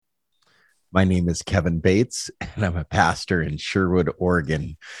My name is Kevin Bates, and I'm a pastor in Sherwood,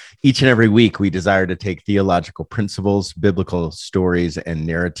 Oregon. Each and every week, we desire to take theological principles, biblical stories, and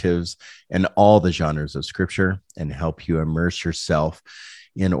narratives, and all the genres of Scripture, and help you immerse yourself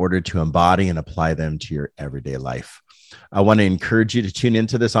in order to embody and apply them to your everyday life. I want to encourage you to tune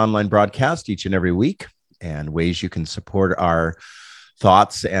into this online broadcast each and every week, and ways you can support our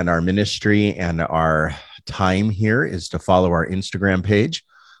thoughts and our ministry and our time here is to follow our Instagram page,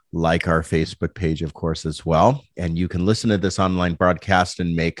 like our Facebook page, of course, as well. And you can listen to this online broadcast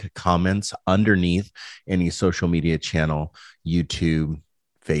and make comments underneath any social media channel, YouTube,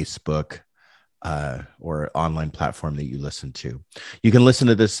 Facebook, or online platform that you listen to. You can listen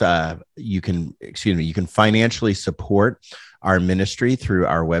to this. You can financially support our ministry through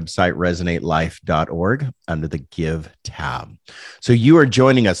our website, resonatelife.org, under the Give tab. So you are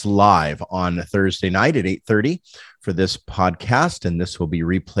joining us live on Thursday night at 8:30 for this podcast, and this will be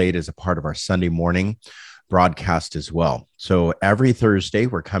replayed as a part of our Sunday morning broadcast as well. So every Thursday,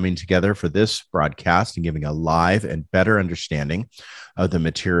 we're coming together for this broadcast and giving a live and better understanding of the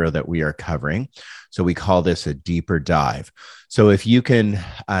material that we are covering. So we call this a deeper dive. So if you can,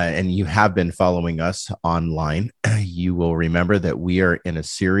 and you have been following us online, you will remember that we are in a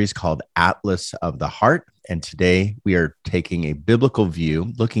series called Atlas of the Heart. And today we are taking a biblical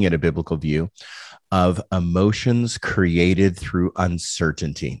view, looking at a biblical view of emotions created through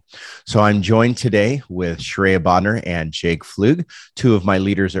uncertainty. So I'm joined today with Shreya Bodner and Jake Flug, two of my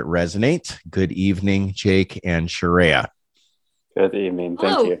leaders at Resonate. Good evening, Jake and Shreya. Good evening.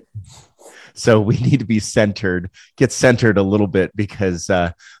 Thank you. So we need to be get centered a little bit, because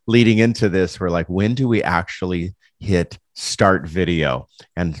leading into this, we're like, when do we actually hit start video?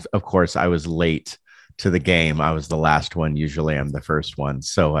 And of course, I was late to the game. I was the last one. Usually I'm the first one.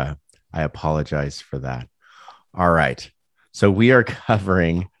 So I apologize for that. All right. So we are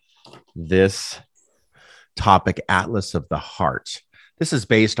covering this topic, Atlas of the Heart. This is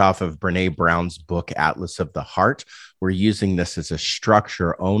based off of Brené Brown's book, Atlas of the Heart. We're using this as a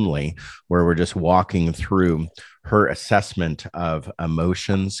structure only, where we're just walking through her assessment of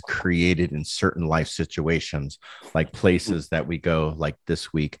emotions created in certain life situations, like places that we go, like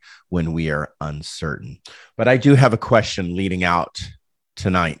this week, when we are uncertain. But I do have a question leading out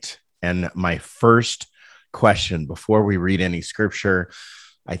tonight. And my first question, before we read any scripture,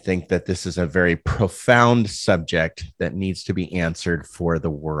 I think that this is a very profound subject that needs to be answered for the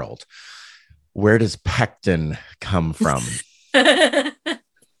world. Where does pectin come from?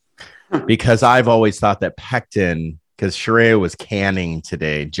 Because I've always thought that pectin, because Shreya was canning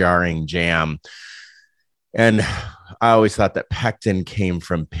today, jarring jam, and I always thought that pectin came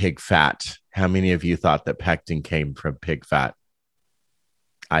from pig fat. How many of you thought that pectin came from pig fat?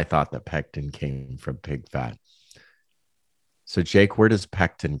 I thought that pectin came from pig fat. So, Jake, where does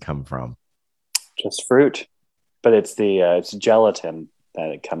pectin come from? Just fruit, but it's gelatin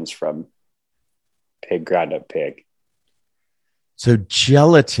that it comes from. Ground up pig. So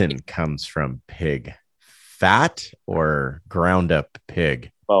gelatin comes from pig fat or ground up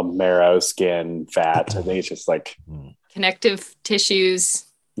pig? Well, marrow, skin, fat. I think it's just like connective tissues.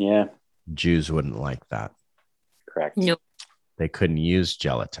 Yeah. Jews wouldn't like that. Correct. No. They couldn't use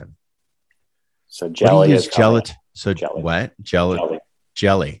gelatin. So jelly is gelatin. So jelly. What?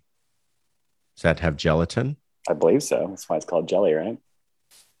 Jelly. Does that have gelatin? I believe so. That's why it's called jelly, right?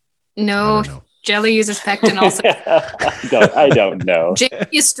 No. Jelly uses pectin also. I don't know.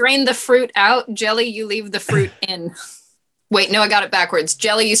 You strain the fruit out. Jelly, you leave the fruit in. Wait, no, I got it backwards.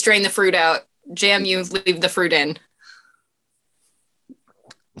 Jelly, you strain the fruit out. Jam, you leave the fruit in.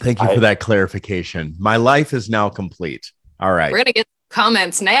 Thank you for that clarification. My life is now complete. All right. We're going to get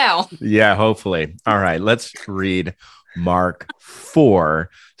comments now. Yeah, hopefully. All right, let's read Mark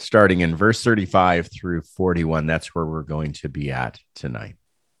 4, starting in verse 35 through 41. That's where we're going to be at tonight.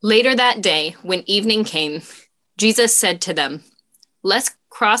 Later that day, when evening came, Jesus said to them, "Let's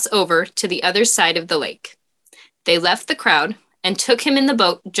cross over to the other side of the lake." They left the crowd and took him in the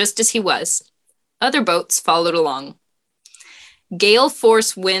boat just as he was. Other boats followed along. Gale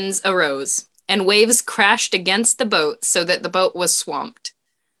force winds arose, and waves crashed against the boat so that the boat was swamped.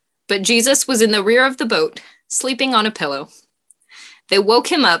 But Jesus was in the rear of the boat, sleeping on a pillow. They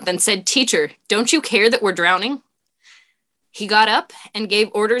woke him up and said, "Teacher, don't you care that we're drowning?" He got up and gave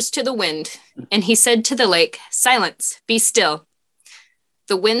orders to the wind, and he said to the lake, "Silence, be still."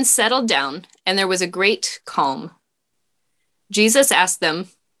 The wind settled down, and there was a great calm. Jesus asked them,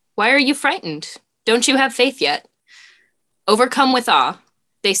 "Why are you frightened? Don't you have faith yet?" Overcome with awe,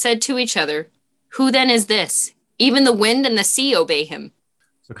 they said to each other, "Who then is this? Even the wind and the sea obey him."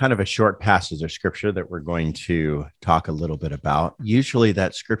 So, kind of a short passage of scripture that we're going to talk a little bit about. Usually,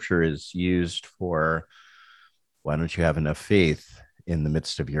 that scripture is used for why don't you have enough faith in the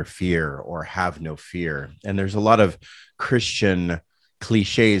midst of your fear, or have no fear. And there's a lot of Christian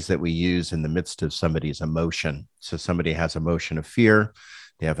cliches that we use in the midst of somebody's emotion. So, somebody has emotion of fear,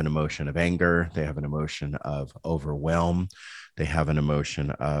 they have an emotion of anger, they have an emotion of overwhelm, they have an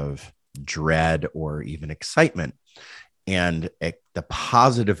emotion of dread or even excitement. And the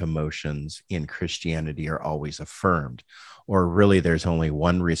positive emotions in Christianity are always affirmed, or really there's only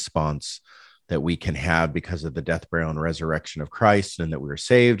one response that we can have because of the death, burial, and resurrection of Christ, and that we were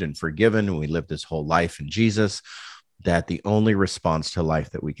saved and forgiven, and we live this whole life in Jesus, that the only response to life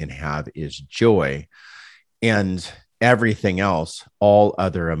that we can have is joy. And everything else, all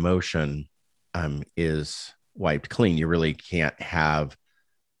other emotion is wiped clean. You really can't have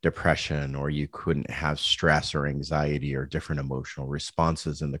depression, or you couldn't have stress or anxiety or different emotional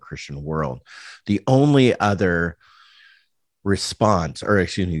responses in the Christian world. The only other response, or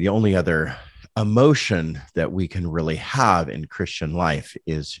excuse me, the only other emotion that we can really have in Christian life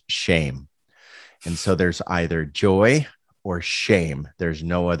is shame. And so there's either joy or shame. There's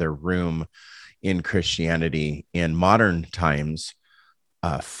no other room in Christianity in modern times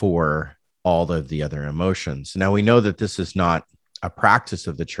for all of the other emotions. Now, we know that this is not a practice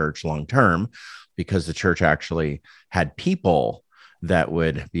of the church long term, because the church actually had people that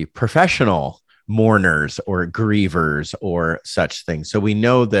would be professional mourners or grievers or such things. So we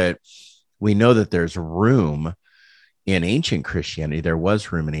know that there's room in ancient Christianity. There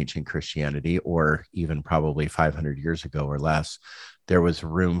was room in ancient Christianity, or even probably 500 years ago or less, there was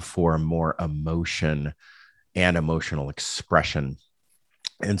room for more emotion and emotional expression.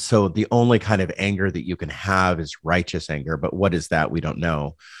 And so the only kind of anger that you can have is righteous anger. But what is that? We don't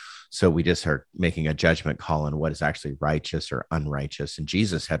know. So we just are making a judgment call on what is actually righteous or unrighteous. And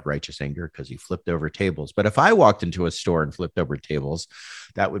Jesus had righteous anger because he flipped over tables. But if I walked into a store and flipped over tables,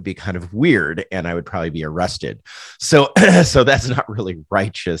 that would be kind of weird, and I would probably be arrested. So, so that's not really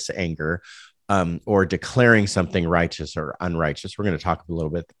righteous anger, or declaring something righteous or unrighteous. We're going to talk a little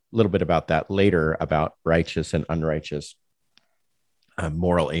bit about that later, about righteous and unrighteous,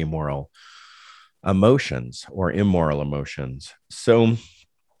 moral, amoral emotions, or immoral emotions. So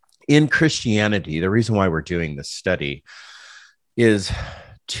in Christianity, the reason why we're doing this study is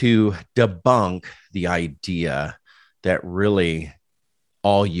to debunk the idea that really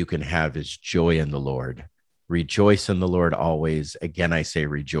all you can have is joy in the Lord. Rejoice in the Lord always. Again, I say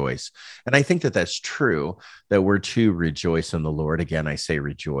rejoice. And I think that that's true, that we're to rejoice in the Lord. Again, I say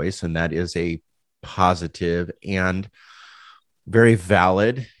rejoice. And that is a positive and very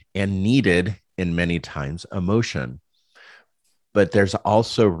valid and needed in many times emotion. But there's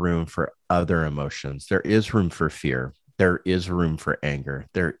also room for other emotions. There is room for fear. There is room for anger.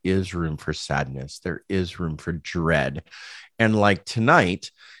 There is room for sadness. There is room for dread. And like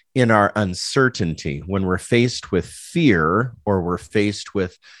tonight, in our uncertainty, when we're faced with fear, or we're faced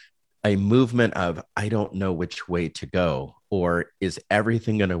with a movement of, I don't know which way to go, or is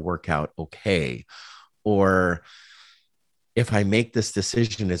everything going to work out okay? Or if I make this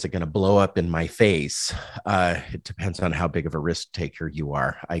decision, is it going to blow up in my face? It depends on how big of a risk taker you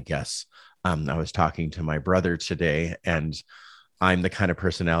are, I guess. I was talking to my brother today, and I'm the kind of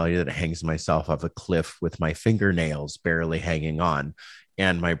personality that hangs myself off a cliff with my fingernails barely hanging on.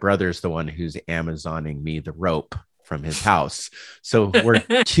 And my brother's the one who's Amazoning me the rope from his house. So we're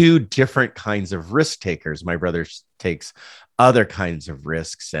two different kinds of risk takers. My brother takes other kinds of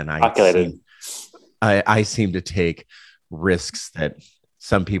risks, and I seem to take risks that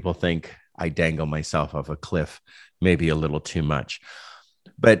some people think I dangle myself off a cliff, maybe a little too much.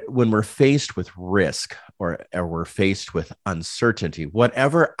 But when we're faced with risk, or we're faced with uncertainty,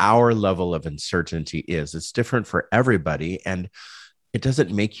 whatever our level of uncertainty is, it's different for everybody. And it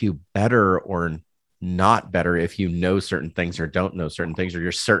doesn't make you better or not better if you know certain things or don't know certain things, or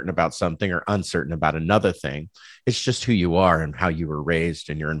you're certain about something or uncertain about another thing. It's just who you are and how you were raised,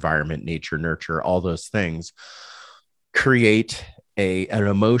 and your environment, nature, nurture, all those things create an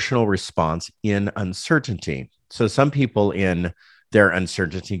emotional response in uncertainty. So some people in their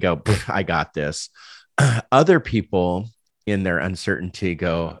uncertainty go, I got this. Other people in their uncertainty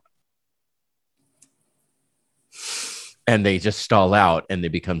go, and they just stall out, and they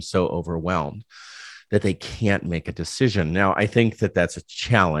become so overwhelmed that they can't make a decision. Now, I think that that's a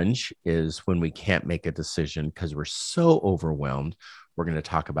challenge, is when we can't make a decision because we're so overwhelmed. We're going to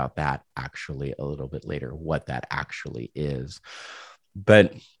talk about that actually a little bit later, what that actually is.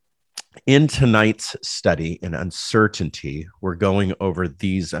 But in tonight's study in uncertainty, we're going over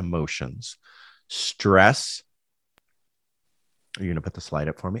these emotions: stress, Are you going to put the slide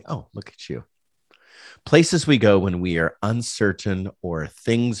up for me? Oh, look at you. Places we go when we are uncertain or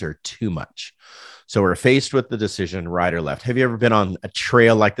things are too much. So we're faced with the decision, right or left. Have you ever been on a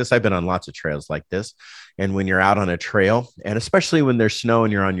trail like this? I've been on lots of trails like this. And when you're out on a trail, and especially when there's snow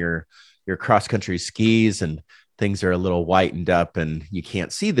and you're on your cross-country skis and things are a little whitened up and you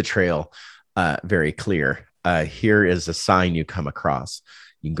can't see the trail very clear, here is a sign you come across.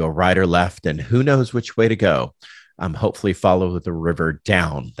 You can go right or left, and who knows which way to go. Hopefully follow the river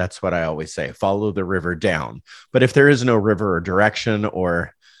down. That's what I always say, follow the river down. But if there is no river or direction,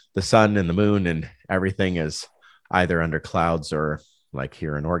 or the sun and the moon and everything is either under clouds or like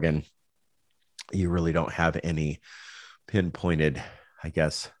here in Oregon, you really don't have any pinpointed, I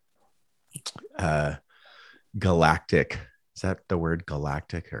guess, galactic. Is that the word,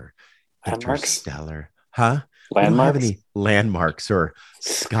 galactic or interstellar? Huh? We don't have any landmarks or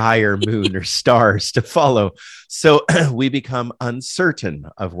sky or moon or stars to follow. So we become uncertain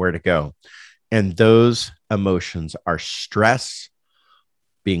of where to go. And those emotions are stress,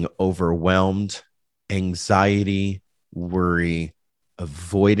 being overwhelmed, anxiety, worry,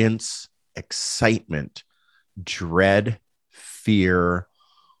 avoidance, excitement, dread, fear,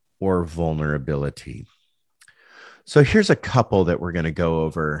 or vulnerability. So here's a couple that we're going to go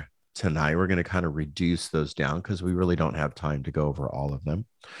over tonight. We're going to kind of reduce those down because we really don't have time to go over all of them.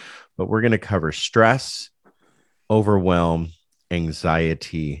 But we're going to cover stress, overwhelm,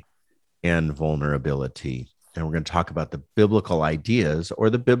 anxiety, and vulnerability. And we're going to talk about the biblical ideas or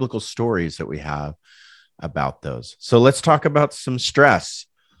the biblical stories that we have about those. So let's talk about some stress.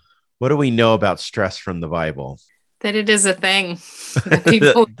 What do we know about stress from the Bible? That it is a thing that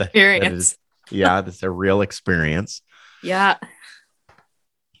people experience. That's a real experience. Yeah.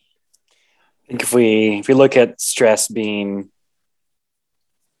 I think if we look at stress being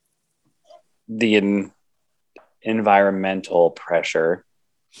the environmental pressure,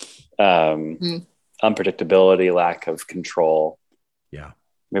 unpredictability, lack of control. Yeah.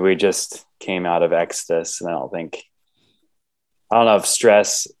 Maybe we just came out of Exodus, and I don't know if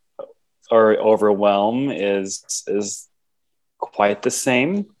stress or overwhelm is quite the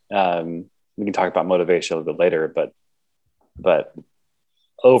same. We can talk about motivation a little bit later, but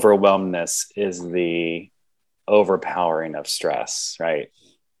overwhelmness is the overpowering of stress, right?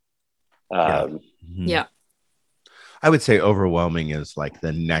 Yeah. I would say overwhelming is like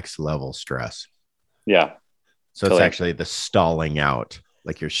the next level stress. Yeah. So it's actually the stalling out.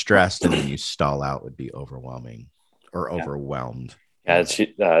 Like you're stressed and then you stall out would be overwhelming or overwhelmed. Yeah.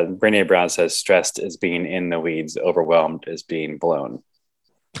 Brené Brown says stressed is being in the weeds, overwhelmed is being blown.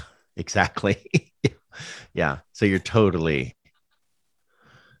 Exactly. Yeah. So you're totally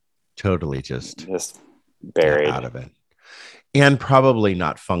just buried out of it, and probably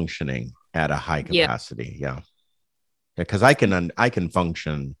not functioning at a high capacity. Yeah. Because I can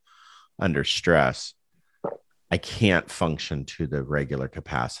function under stress. I can't function to the regular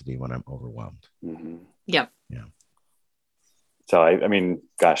capacity when I'm overwhelmed. Mm-hmm. Yep. Yeah. So I mean,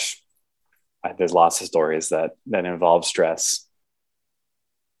 gosh, there's lots of stories that involve stress.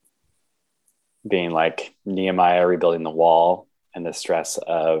 Being like Nehemiah rebuilding the wall, and the stress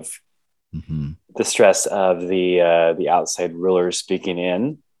of the outside rulers speaking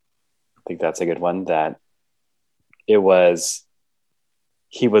in. I think that's a good one. That he was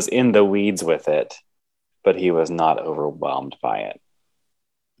in the weeds with it, but he was not overwhelmed by it.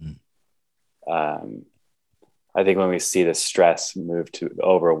 I think when we see the stress move to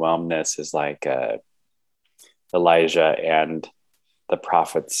overwhelmness is like Elijah and the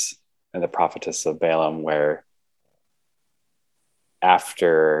prophets and the prophetess of Balaam, where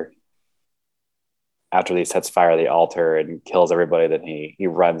after he sets fire to the altar and kills everybody, then he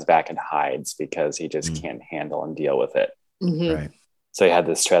runs back and hides because he just can't handle and deal with it. Mm-hmm. Right. So he had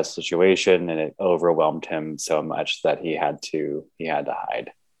this stress situation, and it overwhelmed him so much that he had to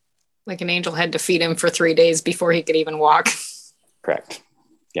hide. Like an angel had to feed him for 3 days before he could even walk. Correct.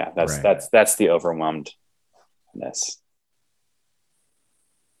 Yeah, that's the overwhelmedness.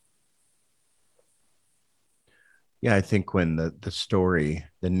 Yeah, I think when the story,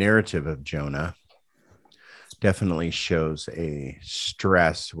 the narrative of Jonah definitely shows a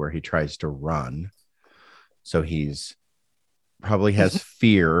stress where he tries to run. So he's probably has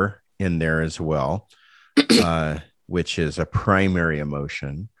fear in there as well, which is a primary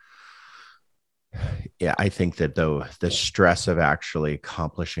emotion. Yeah, I think that though the stress of actually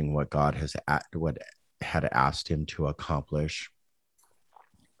accomplishing what God had asked him to accomplish,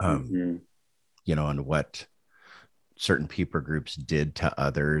 and what certain people groups did to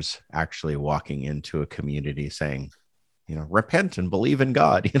others, actually walking into a community saying, repent and believe in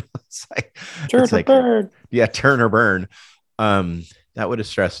God. It's like, turn or burn. Yeah, turn or burn. That would have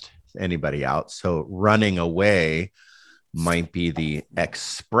stressed anybody out. So running away might be the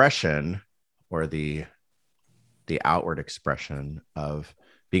expression or the outward expression of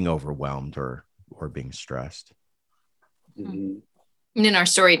being overwhelmed or being stressed. Mm-hmm. In our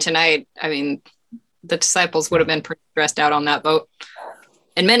story tonight, I mean, the disciples would have been pretty stressed out on that boat.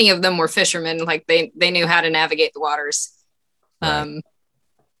 And many of them were fishermen, like they knew how to navigate the waters. Right.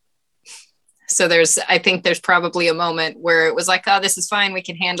 So I think there's probably a moment where it was like, oh, this is fine, we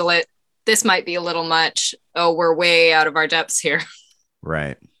can handle it. This might be a little much. Oh, we're way out of our depths here.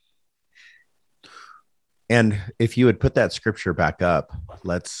 Right. And if you would put that scripture back up,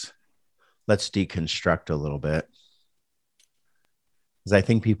 let's deconstruct a little bit. Because I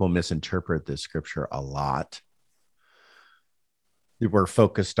think people misinterpret this scripture a lot. We're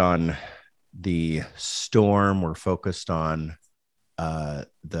focused on the storm. We're focused on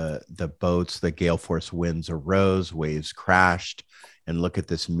the boats, the gale force winds arose, waves crashed, and look at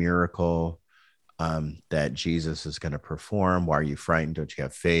this miracle that Jesus is going to perform. Why are you frightened? Don't you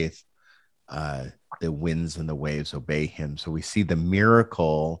have faith? The winds and the waves obey him. So we see the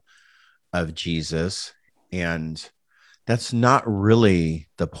miracle of Jesus, and that's not really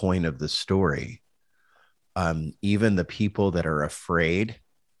the point of the story. Even the people that are afraid,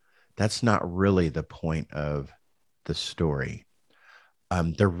 that's not really the point of the story.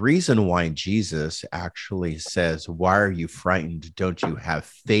 The reason why Jesus actually says, why are you frightened? Don't you have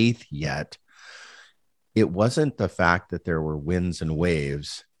faith yet? It wasn't the fact that there were winds and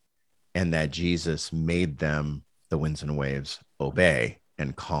waves and that Jesus made them, the winds and waves, obey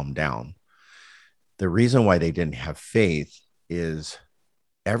and calm down. The reason why they didn't have faith is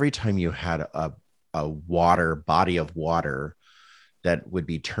every time you had a body of water that would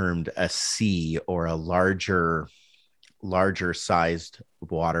be termed a sea or a larger sized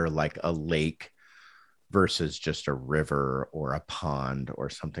water like a lake versus just a river or a pond or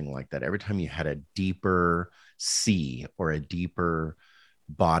something like that. Every time you had a deeper sea or a deeper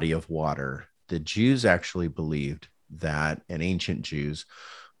body of water, the Jews actually believed that, and ancient Jews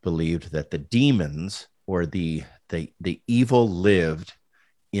believed that the demons or the evil lived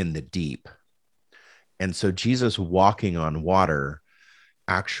in the deep. And so Jesus walking on water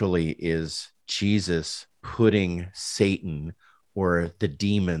actually is Jesus putting Satan or the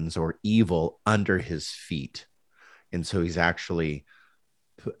demons or evil under his feet. And so he's actually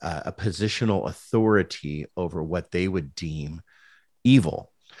a positional authority over what they would deem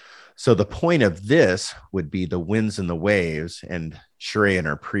evil. So the point of this would be the winds and the waves. And Sheree in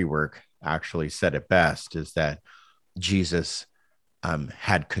our pre-work actually said it best, is that Jesus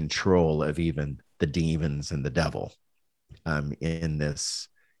had control of even the demons and the devil in this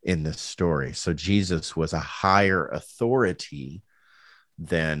story. So Jesus was a higher authority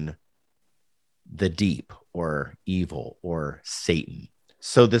than the deep or evil or Satan.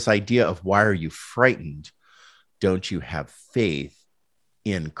 So this idea of why are you frightened? Don't you have faith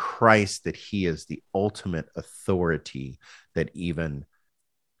in Christ that he is the ultimate authority, that even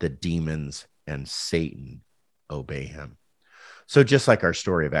the demons and Satan obey him? So just like our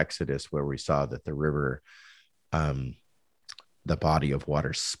story of Exodus, where we saw that the river, the body of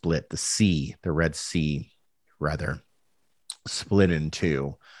water split, the Red Sea rather, split in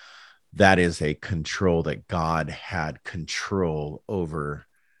two. That is a control that God had control over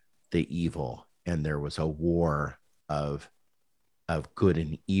the evil. And there was a war of good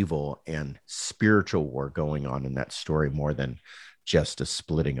and evil and spiritual war going on in that story, more than just a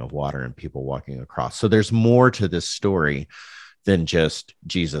splitting of water and people walking across. So there's more to this story than just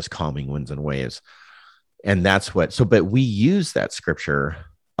Jesus calming winds and waves. And that's what, but we use that scripture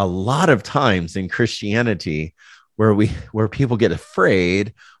a lot of times in Christianity where people get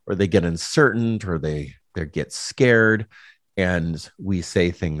afraid or they get uncertain or they get scared. And we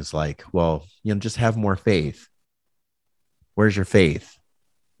say things like, well, just have more faith. Where's your faith?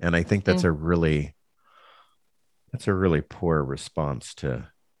 And I think that's a really poor response to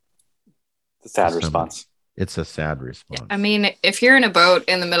the sad response. It's a sad response. I mean, if you're in a boat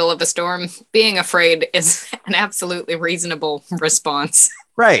in the middle of a storm, being afraid is an absolutely reasonable response.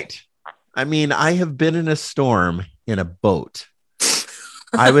 Right. I mean, I have been in a storm in a boat.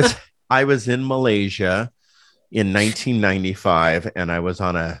 I was in Malaysia in 1995, and I was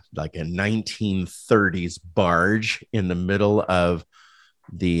on a 1930s barge in the middle of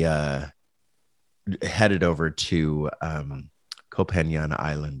the headed over to Koh Phangan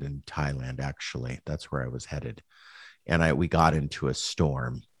Island in Thailand. Actually, that's where I was headed, and we got into a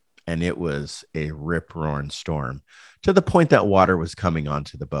storm, and it was a rip-roaring storm to the point that water was coming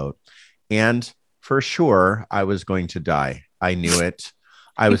onto the boat, and for sure I was going to die. I knew it.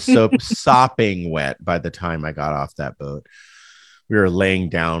 I was so sopping wet by the time I got off that boat. we were laying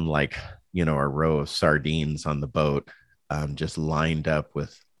down like, you know, a row of sardines on the boat, just lined up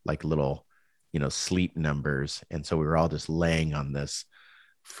with like little, you know, sleep numbers. And so we were all just laying on this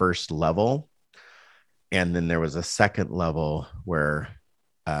first level. And then there was a second level where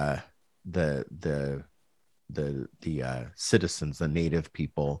the citizens, the native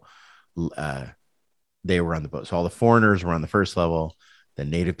people, they were on the boat. So all the foreigners were on the first level, the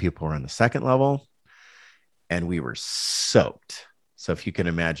native people were on the second level, and we were soaked. So if you can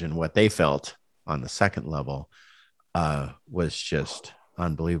imagine what they felt on the second level, was just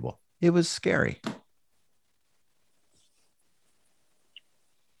unbelievable. It was scary.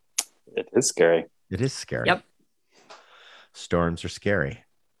 It is scary. It is scary. Yep. Storms are scary.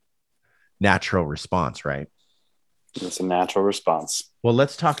 Natural response, right? It's a natural response. Well,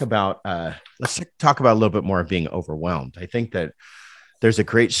 let's talk about a little bit more of being overwhelmed. I think that there's a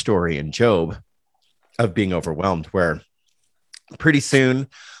great story in Job of being overwhelmed where pretty soon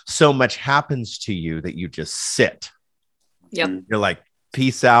so much happens to you that you just sit. Yep. You're like,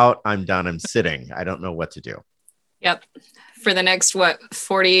 peace out. I'm done. I'm sitting. I don't know what to do. Yep. For the next,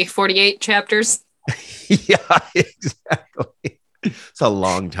 48 chapters? Yeah, exactly. It's a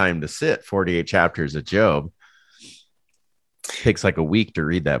long time to sit. 48 chapters of Job. Takes like a week to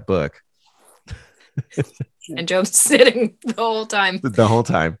read that book. And Job's sitting the whole time. The whole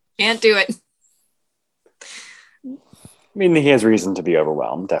time. Can't do it. I mean, he has reason to be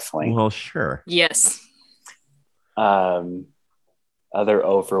overwhelmed, definitely. Well, sure. Yes. Other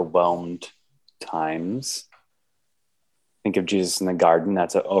overwhelmed times. Think of Jesus in the garden.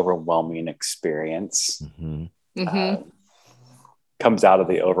 That's an overwhelming experience. Mm-hmm. Mm-hmm. Comes out of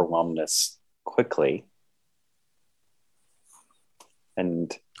the overwhelmedness quickly.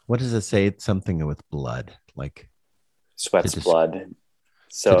 And what does it say? It's something with blood, like sweats blood.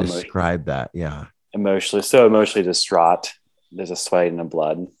 So to describe that, yeah. Emotionally distraught. There's a sweating of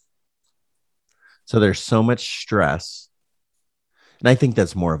blood. So there's so much stress. And I think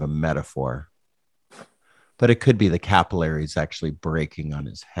that's more of a metaphor. But it could be the capillaries actually breaking on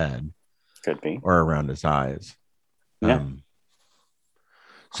his head. Could be. Or around his eyes. Yeah.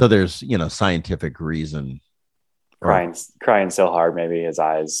 So there's, scientific reason. Crying so hard, maybe his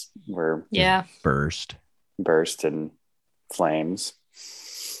eyes were burst in flames.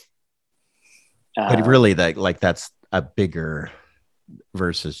 But really, that's a bigger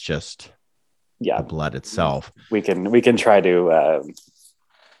versus just the blood itself. We can try to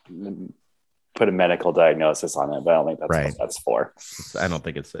put a medical diagnosis on it, but I don't think that's what that's for. I don't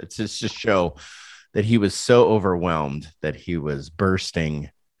think it's just to show that he was so overwhelmed that he was bursting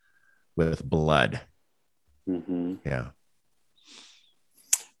with blood. Mm-hmm. Yeah.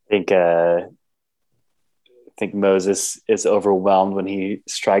 I think Moses is overwhelmed when he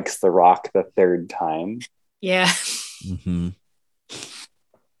strikes the rock the third time. Yeah. Mm-hmm.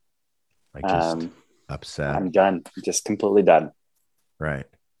 Just upset. I'm done. I'm just completely done. Right.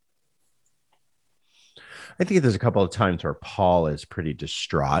 I think there's a couple of times where Paul is pretty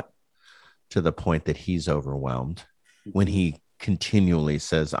distraught to the point that he's overwhelmed when he continually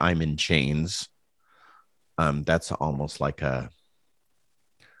says, I'm in chains. That's almost like a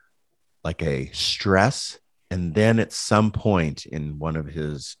stress. And then at some point in one of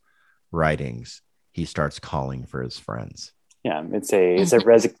his writings, he starts calling for his friends. Yeah,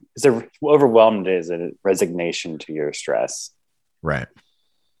 overwhelmed is a resignation to your stress. Right.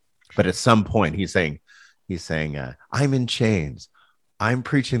 But at some point he's saying, I'm in chains. I'm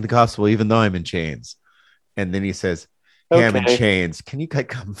preaching the gospel, even though I'm in chains. And then he says, hey, I'm in chains. Can you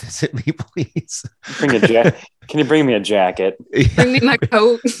come visit me, please? Can you bring me a jacket? Bring me my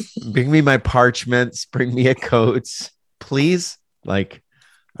coat. Bring me my parchments. Bring me a coat, please.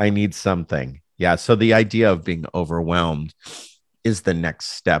 I need something. Yeah. So the idea of being overwhelmed is the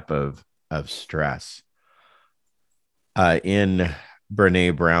next step of stress. In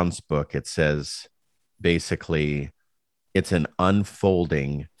Brene Brown's book, it says basically it's an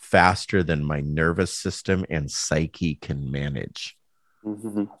unfolding faster than my nervous system and psyche can manage.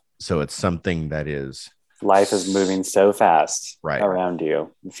 Mm-hmm. So it's something that is... Life is moving so fast right around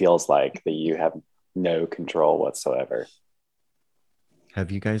you. It feels like that you have no control whatsoever.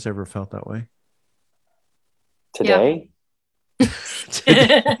 Have you guys ever felt that way? Today? Yeah.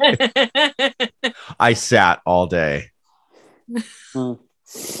 I sat all day.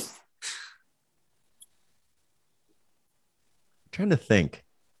 Trying to think.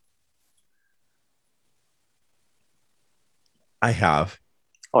 I have.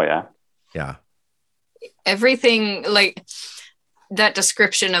 Oh, yeah. Yeah. Everything that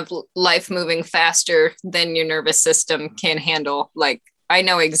description of life moving faster than your nervous system can handle. I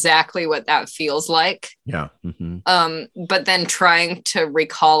know exactly what that feels like. Yeah. Mm-hmm. But then trying to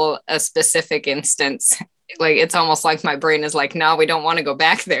recall a specific instance, like it's almost like my brain is like, no, we don't want to go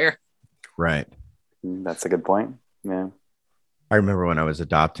back there. Right. That's a good point. Yeah. I remember when I was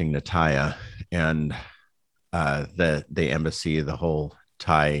adopting Nataya, and the embassy, the whole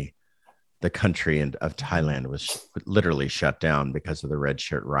the country of Thailand was literally shut down because of the red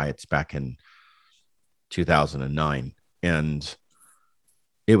shirt riots back in 2009. And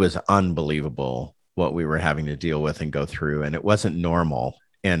it was unbelievable what we were having to deal with and go through. And it wasn't normal.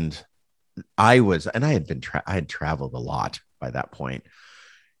 And I had traveled a lot by that point,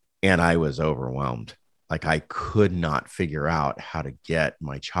 and I was overwhelmed. Like, I could not figure out how to get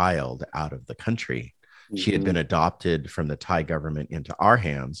my child out of the country. She had been adopted from the Thai government into our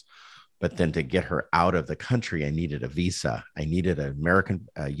hands, but then to get her out of the country, I needed a visa. I needed an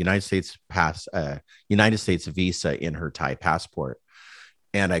United States visa in her Thai passport,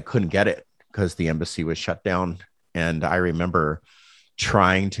 and I couldn't get it because the embassy was shut down. And I remember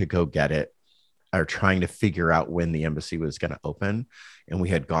trying to go get it, or trying to figure out when the embassy was going to open. And we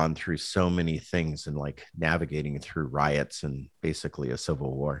had gone through so many things, and like navigating through riots and basically a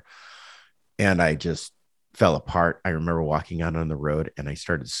civil war. And I just fell apart. I remember walking out on the road, and I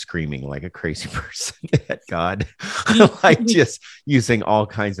started screaming like a crazy person at God, like just using all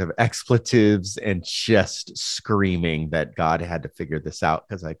kinds of expletives and just screaming that God had to figure this out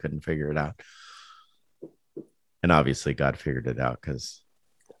because I couldn't figure it out. And obviously God figured it out because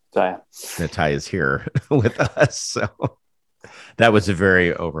Natai is here with us. So that was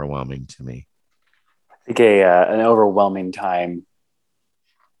very overwhelming to me. I think an overwhelming time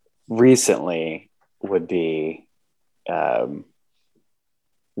recently would be the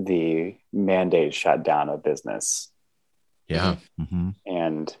mandate shutdown of business. Yeah. Mm-hmm.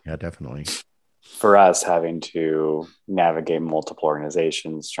 And yeah, definitely. For us, having to navigate multiple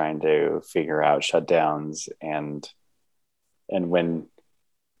organizations, trying to figure out shutdowns, and when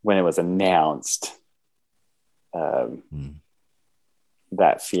it was announced,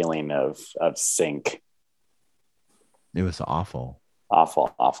 that feeling of sink. It was awful.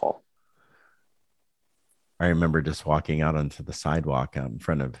 Awful. I remember just walking out onto the sidewalk out in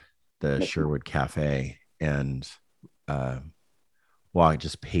front of the Sherwood Cafe, and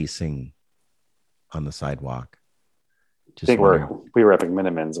just pacing on the sidewalk. I think we were up at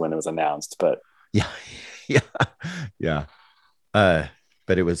Miniman's when it was announced, but yeah.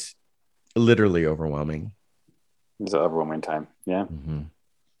 But it was literally overwhelming. It was an overwhelming time. Yeah. Mm-hmm.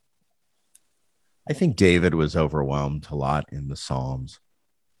 I think David was overwhelmed a lot in the Psalms.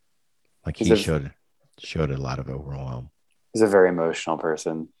 Like he showed a lot of overwhelm. He's a very emotional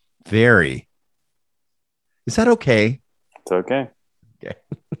person. Very. Is that okay? It's okay. Okay.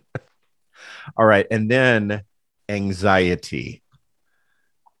 All right. And then anxiety.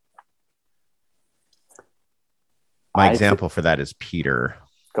 My example for that is Peter.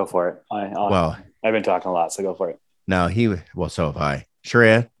 Go for it. I've been talking a lot, so go for it. No, so have I.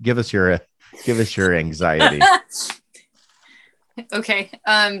 Sharia, give us your anxiety. Okay.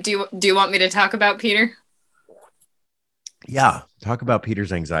 Do you want me to talk about Peter? Yeah, talk about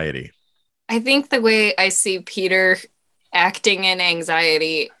Peter's anxiety. I think the way I see Peter acting in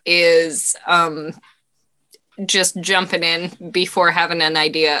anxiety is just jumping in before having an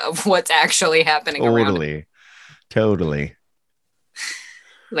idea of what's actually happening around. Totally.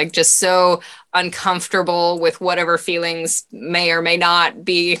 Like just so uncomfortable with whatever feelings may or may not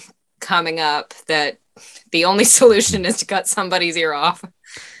be coming up that the only solution is to cut somebody's ear off.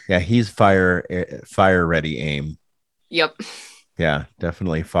 Yeah, he's fire ready aim. Yep. Yeah,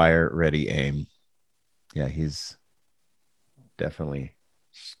 definitely fire ready aim. Yeah, he's definitely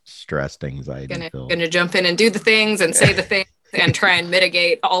stressed, anxiety filled. Gonna jump in and do the things and say the things and try and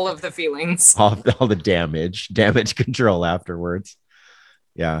mitigate all of the feelings. All the damage control afterwards.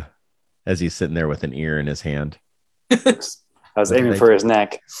 Yeah, as he's sitting there with an ear in his hand. I was aiming for his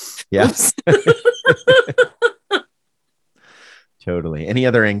neck. Yeah. Totally. Any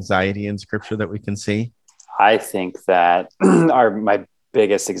other anxiety in scripture that we can see? I think that my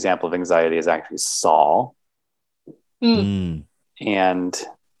biggest example of anxiety is actually Saul. And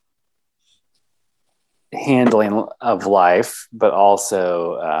handling of life, but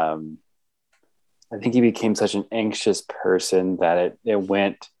also I think he became such an anxious person that it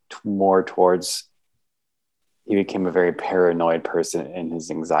went more towards, he became a very paranoid person in his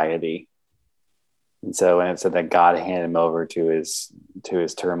anxiety. And so when it said that God handed him over to his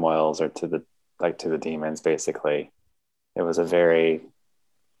turmoils, or to the demons, basically, it was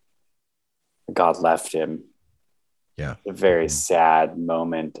God left him. Yeah. A very sad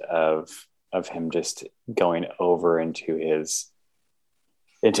moment of him just going over into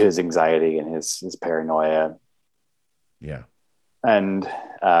into his anxiety and his paranoia. Yeah. And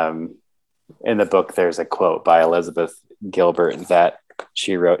in the book, there's a quote by Elizabeth Gilbert that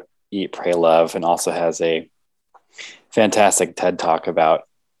she wrote, Eat, Pray, Love, and also has a fantastic TED Talk about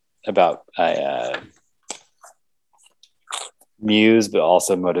muse, but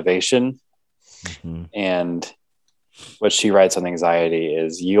also motivation. Mm-hmm. And what she writes on anxiety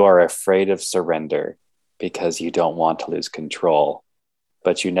is, you are afraid of surrender because you don't want to lose control,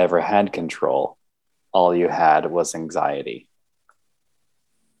 but you never had control. All you had was anxiety.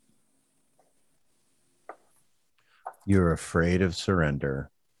 You're afraid of surrender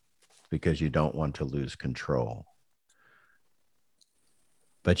because you don't want to lose control,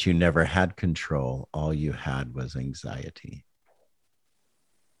 but you never had control. All you had was anxiety.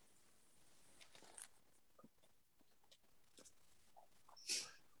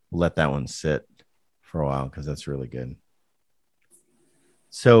 Let that one sit for a while because that's really good.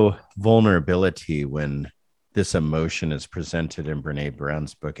 So vulnerability, when this emotion is presented in Brene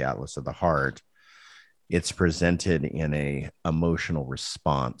Brown's book, Atlas of the Heart, it's presented in a emotional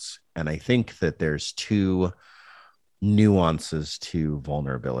response. And I think that there's two nuances to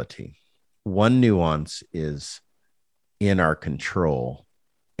vulnerability. One nuance is in our control,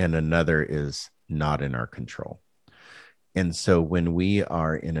 and another is not in our control. And so when we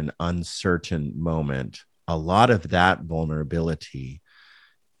are in an uncertain moment, a lot of that vulnerability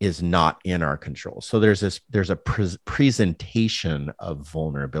is not in our control. So there's a presentation of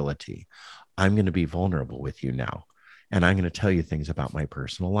vulnerability. I'm going to be vulnerable with you now, and I'm going to tell you things about my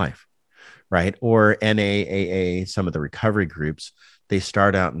personal life, right? Or NAAA, some of the recovery groups, they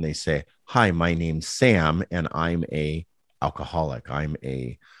start out and they say, hi, my name's Sam, and I'm a alcoholic. I'm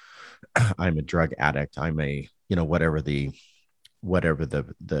a drug addict. I'm a, whatever the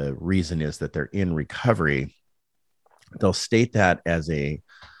reason is that they're in recovery. They'll state that as a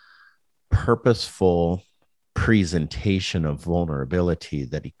purposeful presentation of vulnerability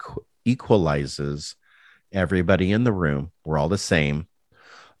that equalizes everybody in the room. We're all the same,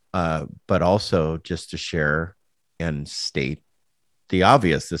 but also just to share and state the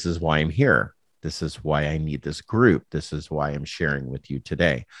obvious. This is why I'm here. This is why I need this group. This is why I'm sharing with you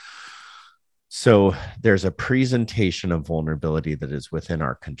today. So there's a presentation of vulnerability that is within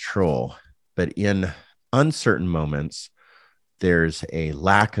our control, but in uncertain moments, there's a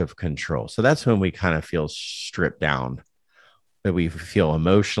lack of control. So that's when we kind of feel stripped down, that we feel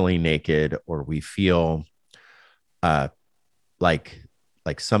emotionally naked, or we feel like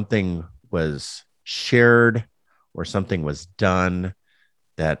something was shared or something was done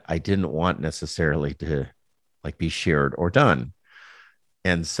that I didn't want necessarily to be shared or done.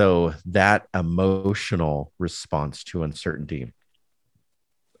 And so that emotional response to uncertainty,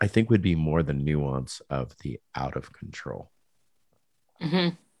 I think, would be more the nuance of the out of control.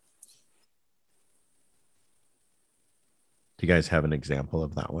 Mm-hmm. Do you guys have an example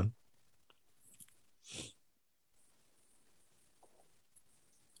of that one?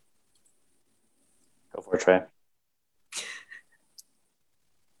 Go for it, Trey.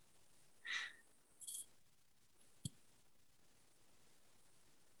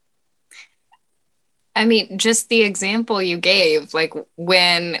 I mean, just the example you gave, like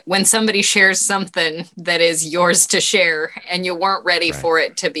when somebody shares something that is yours to share and you weren't ready for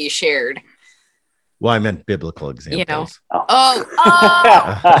it to be shared. Well, I meant biblical examples. Okay.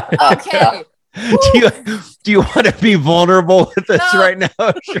 Do you want to be vulnerable with us right now?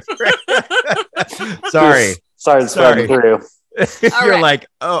 Sorry. Sorry. Through. You're right. Like,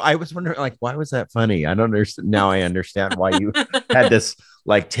 oh, I was wondering, like, why was that funny? I don't understand. Now I understand why you had this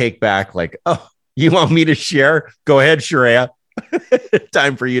take back, oh, you want me to share? Go ahead, Sharia.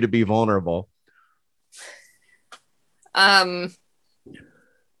 Time for you to be vulnerable. Oh,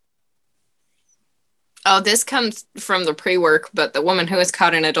 this comes from the pre-work, but the woman who was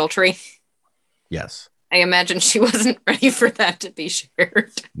caught in adultery. Yes. I imagine she wasn't ready for that to be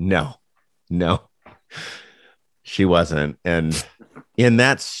shared. No, she wasn't. And in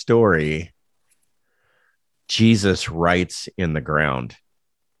that story, Jesus writes in the ground.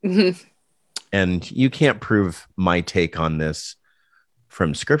 Mm-hmm. And you can't prove my take on this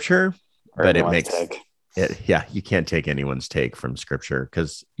from scripture, but it makes it. Yeah, you can't take anyone's take from scripture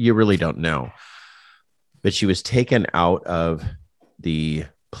because you really don't know. But she was taken out of the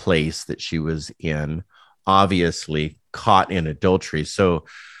place that she was in, obviously caught in adultery. So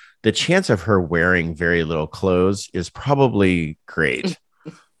the chance of her wearing very little clothes is probably great.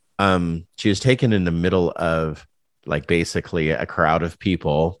 She was taken in the middle of basically a crowd of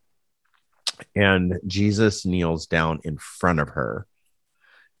people. And Jesus kneels down in front of her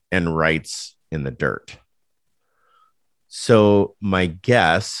and writes in the dirt. So my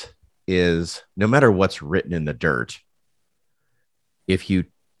guess is no matter what's written in the dirt, if the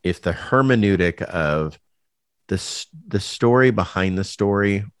hermeneutic of the story behind the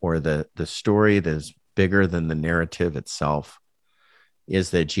story, or the story that is bigger than the narrative itself,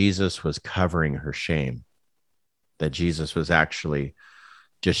 is that Jesus was covering her shame, that Jesus was actually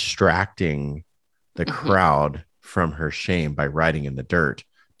distracting the crowd from her shame by writing in the dirt,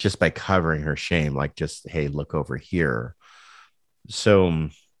 just by covering her shame, like, just, hey, look over here. So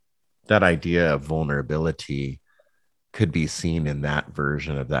that idea of vulnerability could be seen in that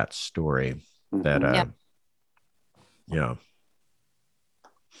version of that story. That yeah.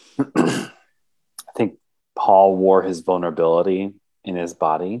 I think Paul wore his vulnerability in his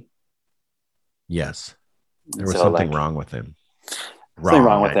body. Yes. There was something wrong with him. Something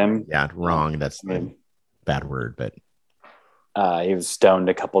wrong with him. Yeah, wrong. That's a bad word, but he was stoned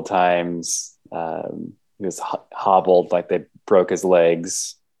a couple times. He was hobbled, like they broke his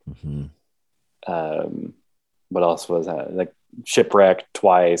legs. Mm-hmm. What else was that? Like shipwrecked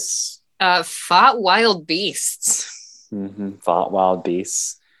twice. Fought wild beasts. Fought wild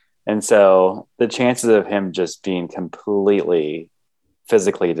beasts. And so the chances of him just being completely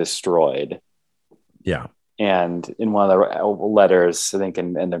physically destroyed. Yeah. And in one of the letters, I think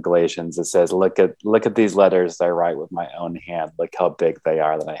in the Galatians, it says, look at these letters I write with my own hand. Look how big they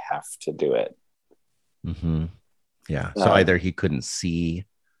are that I have to do it. Mm-hmm. Yeah. So either he couldn't see.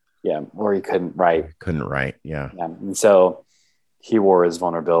 Yeah. Or he couldn't write. Yeah. And so he wore his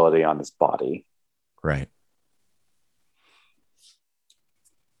vulnerability on his body. Right.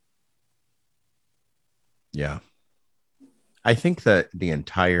 Yeah. I think that the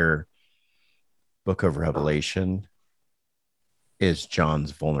entire book of Revelation is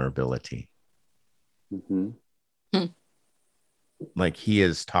John's vulnerability. Mm-hmm. Like, he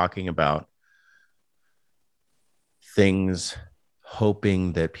is talking about things,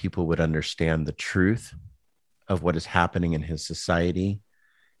 hoping that people would understand the truth of what is happening in his society.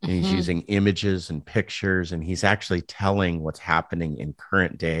 And he's using images and pictures, and he's actually telling what's happening in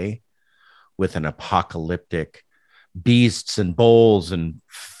current day with an apocalyptic beasts and bowls and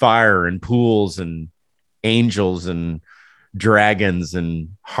fire and pools and angels and dragons and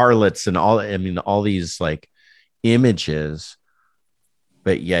harlots and all these like images,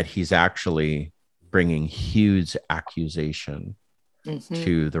 but yet he's actually bringing huge accusation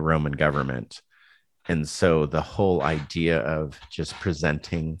to the Roman government. And so the whole idea of just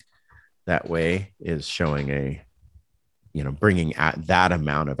presenting that way is showing bringing at that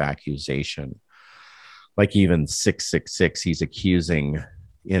amount of accusation. Like even 666, he's accusing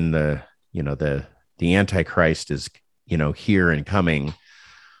in the Antichrist is, here and coming.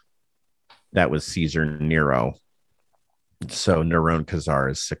 That was Caesar Nero. So Neron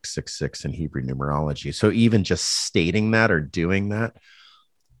Khazar is 666 in Hebrew numerology. So even just stating that or doing that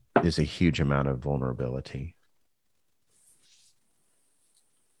is a huge amount of vulnerability.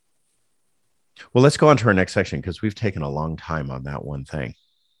 Well, let's go on to our next section because we've taken a long time on that one thing.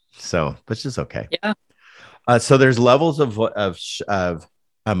 So that's just okay. Yeah. So there's levels of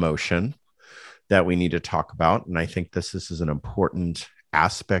emotion that we need to talk about. And I think this is an important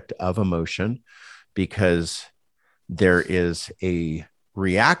aspect of emotion, because there is a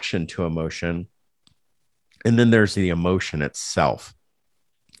reaction to emotion, and then there's the emotion itself.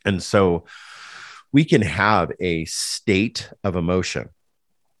 And so we can have a state of emotion.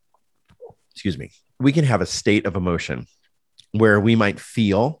 We can have a state of emotion where we might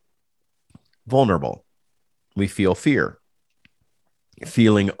feel vulnerable. We feel fear,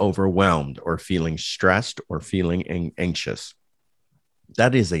 feeling overwhelmed, or feeling stressed, or feeling anxious.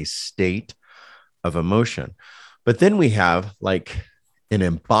 That is a state of emotion. But then we have like an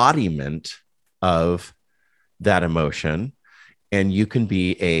embodiment of that emotion, and you can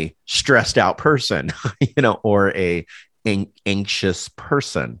be a stressed out person, or a anxious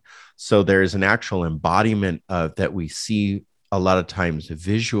person. So there's an actual embodiment of that we see a lot of times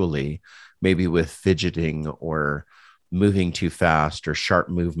visually, maybe with fidgeting or moving too fast or sharp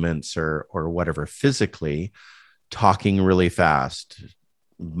movements or whatever, physically talking really fast,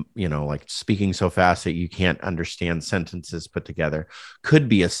 like speaking so fast that you can't understand sentences put together, could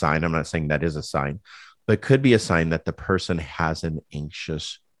be a sign. I'm not saying that is a sign, but could be a sign that the person has an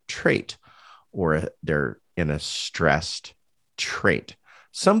anxious trait or they're in a stressed trait.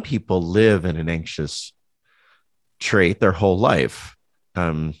 Some people live in an anxious trait their whole life.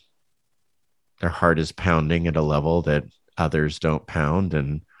 Their heart is pounding at a level that others don't pound,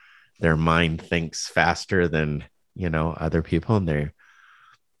 and their mind thinks faster than, other people, and they're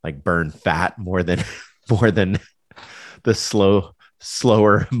like burn fat more than the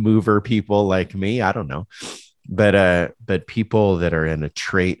slower mover people like me. I don't know. But people that are in a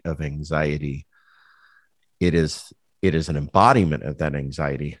trait of anxiety, it is an embodiment of that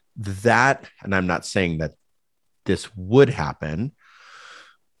anxiety. That, and I'm not saying that this would happen,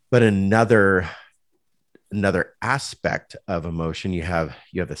 but another aspect of emotion, you have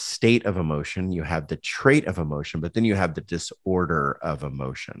a state of emotion, you have the trait of emotion, but then you have the disorder of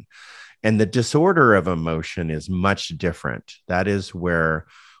emotion. And the disorder of emotion is much different. That is where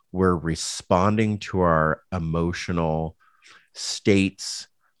we're responding to our emotional states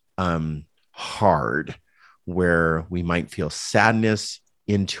hard, where we might feel sadness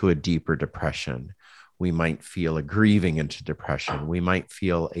into a deeper depression. We might feel a grieving into depression. We might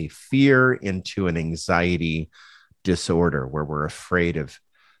feel a fear into an anxiety disorder, where we're afraid of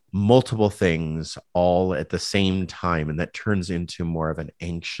multiple things all at the same time. And that turns into more of an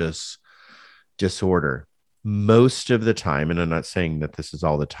anxious disorder. Most of the time, and I'm not saying that this is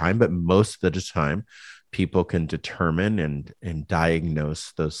all the time, but most of the time, people can determine and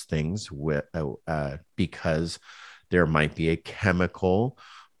diagnose those things with because there might be a chemical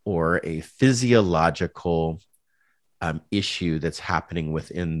or a physiological issue that's happening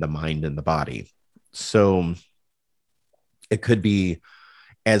within the mind and the body. So it could be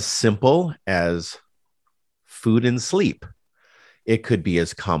as simple as food and sleep. It could be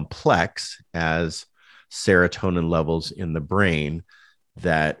as complex as serotonin levels in the brain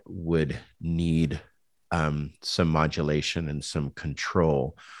that would need some modulation and some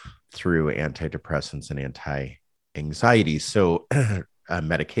control through antidepressants and anti-anxiety. So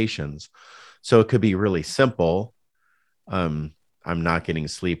medications. So it could be really simple. I'm not getting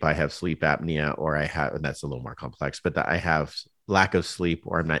sleep. I have sleep apnea, or and that's a little more complex, but I have lack of sleep,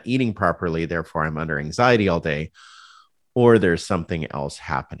 or I'm not eating properly. Therefore, I'm under anxiety all day, or there's something else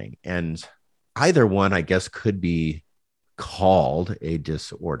happening. And either one, I guess, could be called a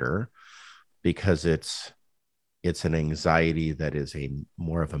disorder, because it's an anxiety that is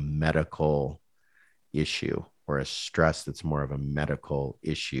more of a medical issue, or a stress that's more of a medical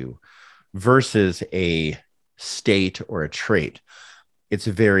issue, versus a state or a trait. It's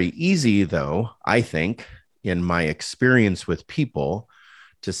very easy, though, I think, in my experience with people,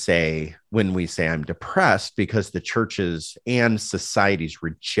 to say, when we say I'm depressed, because the church's and society's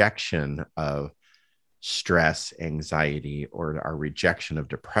rejection of stress, anxiety, or our rejection of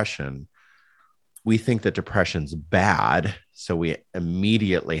depression, we think that depression's bad, so we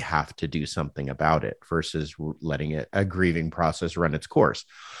immediately have to do something about it, versus letting a grieving process run its course.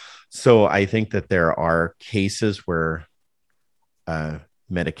 So I think that there are cases where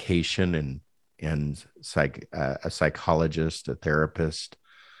medication and a psychologist, a therapist,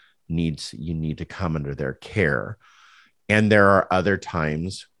 you need to come under their care. And there are other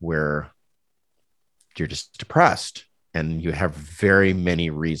times where you're just depressed, and you have very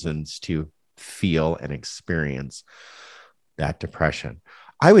many reasons to feel and experience that depression.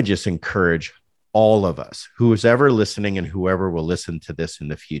 I would just encourage all of us, who's ever listening and whoever will listen to this in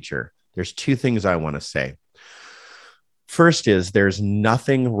the future. There's two things I want to say. First is, there's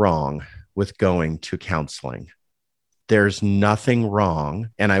nothing wrong with going to counseling. There's nothing wrong.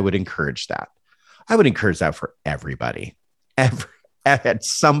 And I would encourage that. I would encourage that for everybody. At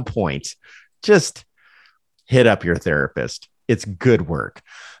some point, just hit up your therapist. It's good work.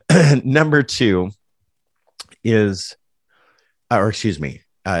 Number two is,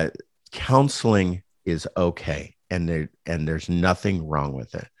 counseling is okay. And there's nothing wrong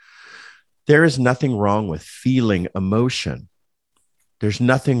with it. There is nothing wrong with feeling emotion. There's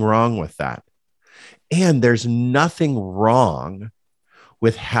nothing wrong with that. And there's nothing wrong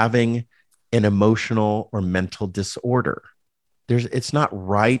with having an emotional or mental disorder. It's not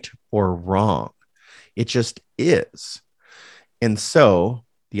right or wrong. It just is. And so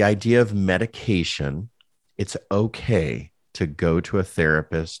the idea of medication, it's okay to go to a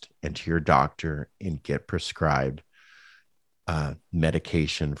therapist and to your doctor and get prescribed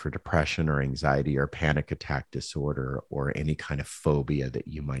medication for depression or anxiety or panic attack disorder or any kind of phobia that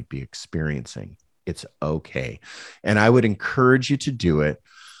you might be experiencing. It's okay. And I would encourage you to do it.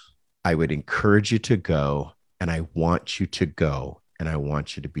 I would encourage you to go, and I want you to go, and I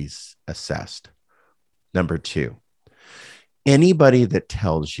want you to be assessed. Number two, anybody that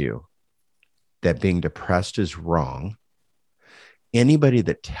tells you that being depressed is wrong, anybody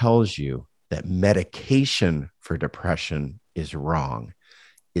that tells you that medication for depression is wrong,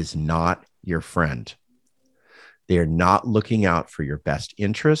 is not your friend. They are not looking out for your best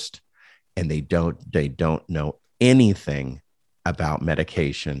interest, and they don't know anything about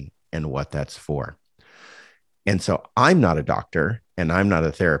medication and what that's for. And so I'm not a doctor and I'm not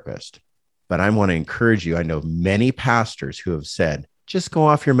a therapist, but I want to encourage you. I know many pastors who have said, just go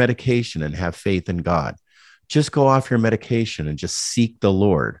off your medication and have faith in God. just go off your medication and just seek the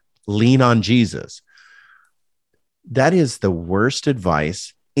Lord. Lean on Jesus. That is the worst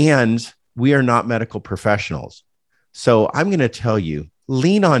advice. And we are not medical professionals. So I'm going to tell you,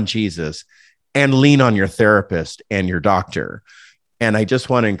 lean on Jesus and lean on your therapist and your doctor. And I just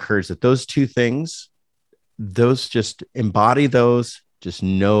want to encourage that those two things, those, just embody those, just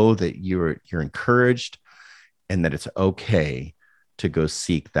know that you're encouraged and that it's okay to go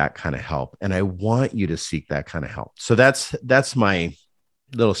seek that kind of help. And I want you to seek that kind of help. So that's my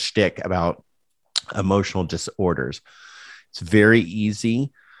little shtick about emotional disorders. It's very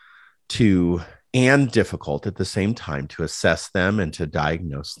easy to, and difficult at the same time, to assess them and to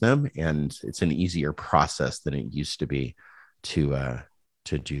diagnose them. And it's an easier process than it used to be to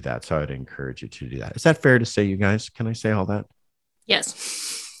do that. So I would encourage you to do that. Is that fair to say, you guys? Can I say all that?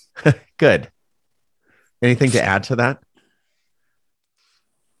 Yes. Good. Anything to add to that?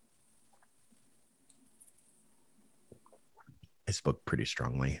 I spoke pretty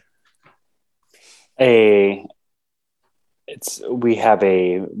strongly. We have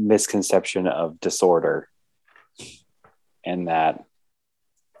a misconception of disorder, and that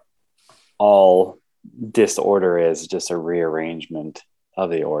all disorder is just a rearrangement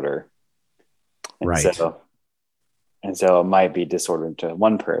of the order. And right. So it might be disordered to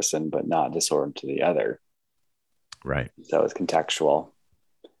one person, but not disordered to the other. Right. So it's contextual.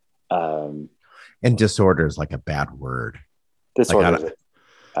 And disorder is like a bad word. Disorder is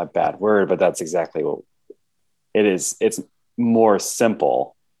a bad word, but that's exactly what it is. It's more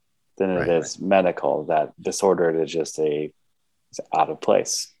simple than it is medical. That disorder is just it's out of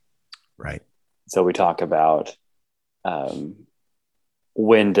place. Right. So we talk about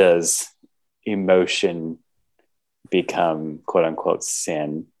when does emotion become quote unquote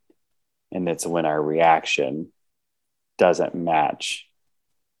sin, and it's when our reaction doesn't match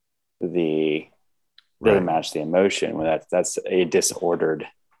the emotion. When that's a disordered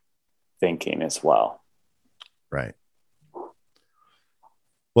thinking as well. Right.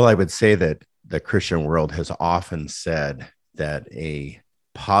 Well, I would say that the Christian world has often said that a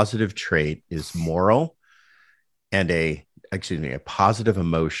positive trait is moral, and a positive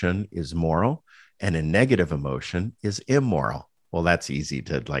emotion is moral, and a negative emotion is immoral. Well, that's easy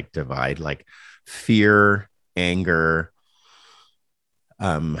to divide, like fear, anger,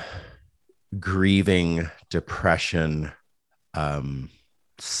 grieving, depression,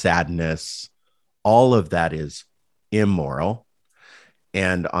 sadness. All of that is immoral.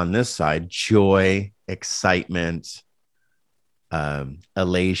 And on this side, joy, excitement,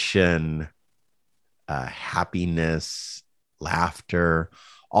 elation, happiness, laughter,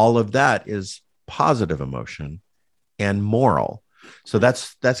 all of that is positive emotion and moral. So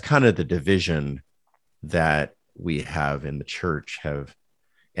that's kind of the division that we have in the church.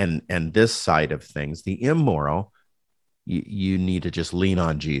 And this side of things, the immoral, you need to just lean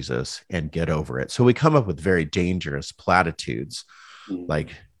on Jesus and get over it. So we come up with very dangerous platitudes, like,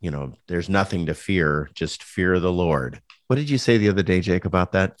 there's nothing to fear, just fear the Lord. What did you say the other day, Jake,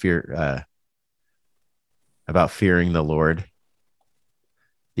 about that? About fearing the Lord?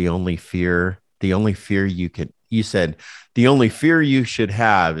 You said the only fear you should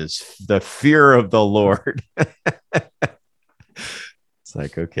have is the fear of the Lord. It's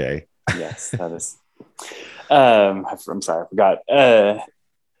like, okay. Yes, that is. I'm sorry, I forgot.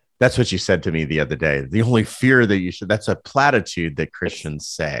 That's what you said to me the other day. The only fear that you should, that's a platitude that Christians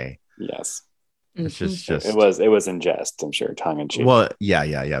say. Yes. It's just it was in jest, I'm sure, tongue in cheek. Well, yeah.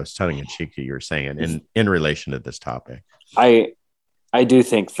 It was tongue in cheek that you were saying it in relation to this topic. I do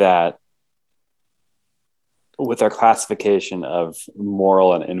think that with our classification of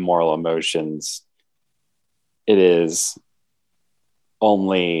moral and immoral emotions, it is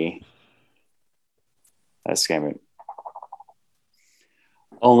only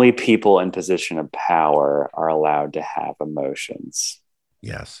people in position of power are allowed to have emotions.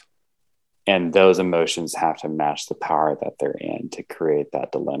 Yes. And those emotions have to match the power that they're in to create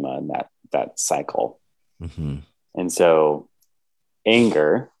that dilemma and that cycle. Mm-hmm. And so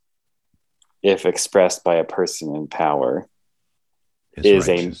anger, if expressed by a person in power,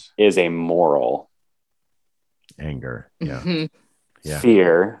 is a moral. Anger. Yeah. Mm-hmm. Yeah.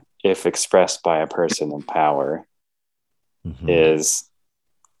 Fear, if expressed by a person in power, mm-hmm. is,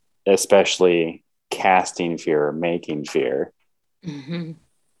 especially casting fear or making fear, mm-hmm.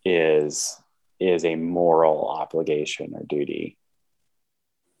 is a moral obligation or duty.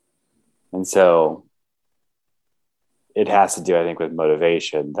 And so it has to do, I think, with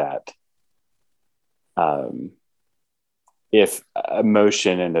motivation, that if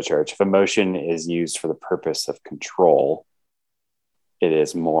emotion in the church, if emotion is used for the purpose of control, it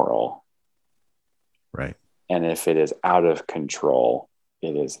is moral. Right. And if it is out of control,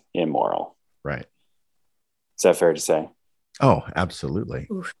 it is immoral. Right. Is that fair to say? Oh, absolutely.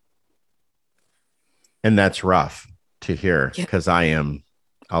 Oof. And that's rough to hear Yeah. because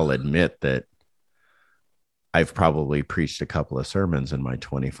I'll admit that I've probably preached a couple of sermons in my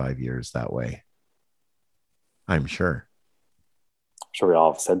 25 years that way. I'm sure. I'm sure we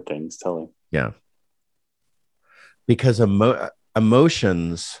all have said things, totally. Yeah. Because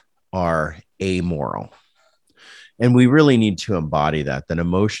emotions are amoral. And we really need to embody that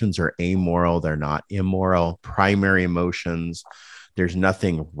emotions are amoral. They're not immoral. Primary emotions, there's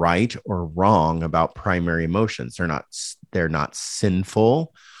nothing right or wrong about primary emotions. They're not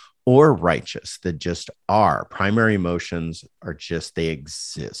sinful or righteous. They just are. Primary emotions are just, they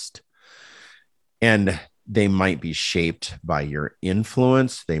exist. And they might be shaped by your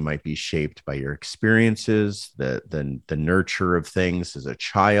influence. They might be shaped by your experiences, the nurture of things as a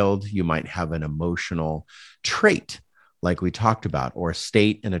child. You might have an emotional trait, like we talked about, or a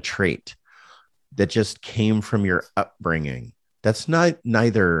state and a trait that just came from your upbringing. That's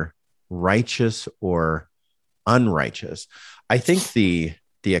neither righteous or unrighteous. I think the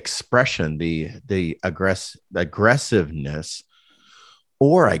expression, the aggressiveness,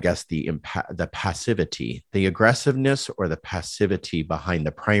 or I guess the passivity, the aggressiveness or the passivity behind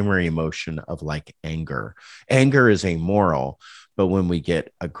the primary emotion of like anger. Anger is amoral, but when we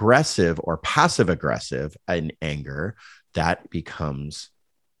get aggressive or passive aggressive in anger, that becomes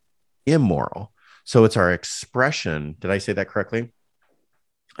immoral. So it's our expression. Did I say that correctly?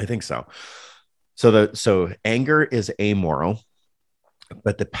 I think so. So anger is amoral,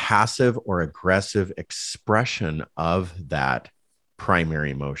 but the passive or aggressive expression of that primary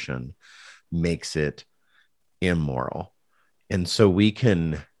emotion makes it immoral. And so we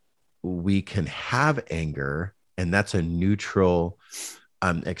can have anger, and that's a neutral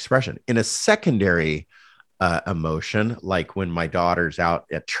expression. In a secondary emotion, like when my daughter's out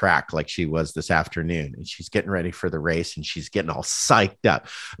at track, like she was this afternoon, and she's getting ready for the race and she's getting all psyched up.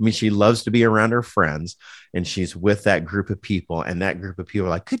 I mean, she loves to be around her friends, and she's with that group of people, and that group of people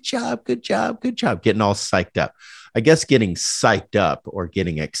are like, good job, good job, good job, getting all psyched up. I guess getting psyched up or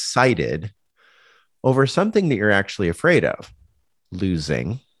getting excited over something that you're actually afraid of,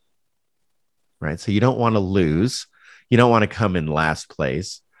 losing, right? So you don't want to lose. You don't want to come in last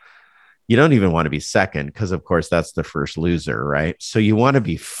place. You don't even want to be second because, of course, that's the first loser, right? So you want to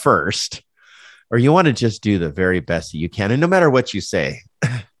be first, or you want to just do the very best that you can. And no matter what you say,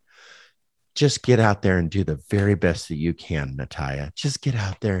 just get out there and do the very best that you can, Natalia. Just get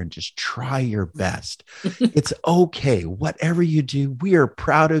out there and just try your best. It's okay. Whatever you do, we are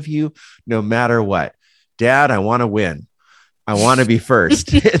proud of you no matter what. Dad, I want to win. I want to be first.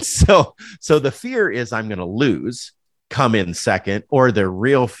 so the fear is I'm going to lose, come in second, or the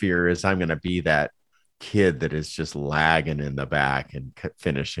real fear is I'm going to be that kid that is just lagging in the back and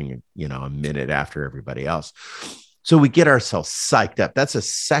finishing, a minute after everybody else. So we get ourselves psyched up. That's a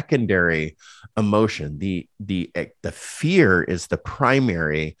secondary emotion. The fear is the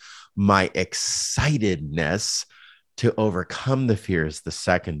primary. My excitedness to overcome the fear is the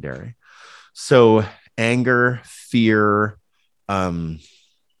secondary. So anger, fear,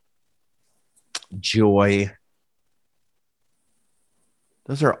 joy,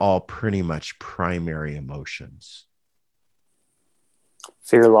 those are all pretty much primary emotions.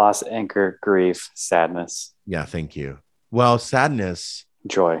 Fear, loss, anger, grief, sadness. Yeah, thank you. Well, sadness.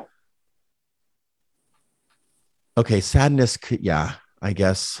 Joy. Okay, sadness could, I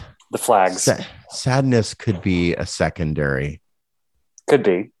guess. The flags. Sadness could be a secondary. Could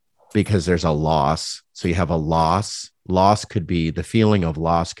be. Because there's a loss. So you have a loss. Loss could be, the feeling of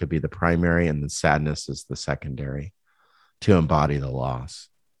loss could be the primary, and the sadness is the secondary to embody the loss.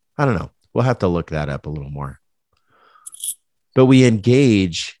 I don't know. We'll have to look that up a little more. But we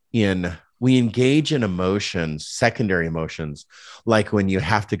engage in emotions, secondary emotions, like when you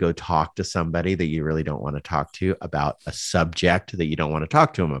have to go talk to somebody that you really don't want to talk to about a subject that you don't want to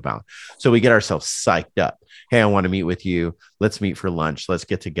talk to them about. So we get ourselves psyched up. Hey, I want to meet with you. Let's meet for lunch. Let's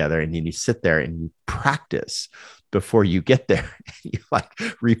get together. And then you sit there and you practice before you get there. You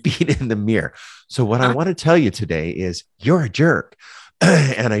repeat in the mirror. So what I want to tell you today is you're a jerk.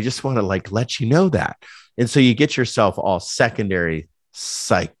 And I just want to let you know that. And so you get yourself all secondary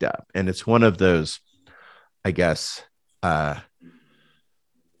psyched up. And it's one of those, I guess when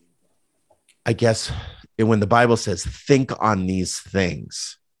the Bible says, think on these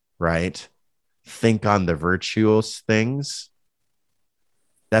things, right? Think on the virtuous things.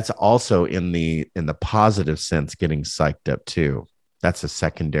 That's also in the positive sense, getting psyched up too. That's a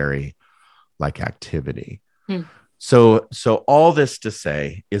secondary activity. So all this to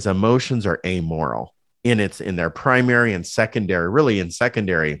say is emotions are amoral. in their primary and secondary, really in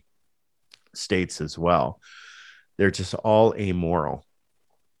secondary states as well. They're just all amoral.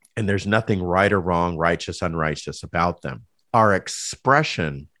 And there's nothing right or wrong, righteous, unrighteous about them. Our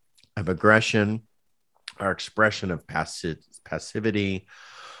expression of aggression, our expression of passivity,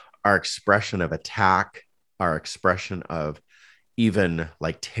 our expression of attack, our expression of even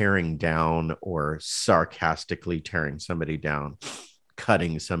like tearing down or sarcastically tearing somebody down,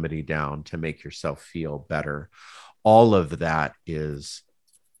 cutting somebody down to make yourself feel better. All of that is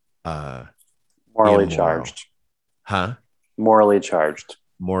morally immoral. charged. Huh? Morally charged.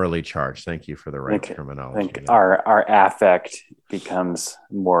 Morally charged. Thank you for the right terminology. I think our affect becomes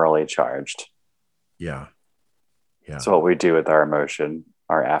morally charged. Yeah. That's what we do with our emotion,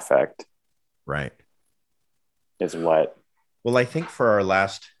 our affect. Right. Is what? Well, I think for our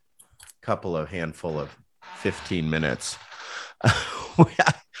last handful of 15 minutes,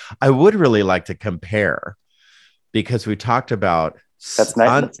 I would really like to compare, because we talked about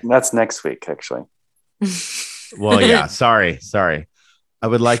that's next week, actually. Well, yeah, sorry. I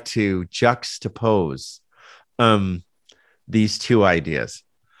would like to juxtapose these two ideas.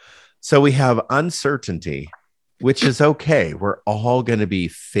 So we have uncertainty, which is okay. We're all going to be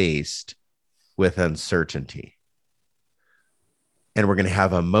faced with uncertainty. And we're going to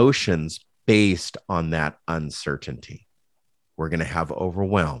have emotions based on that uncertainty. We're going to have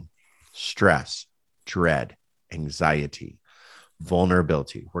overwhelm, stress, dread, anxiety,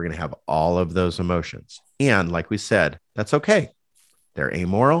 vulnerability. We're going to have all of those emotions. And like we said, that's okay. They're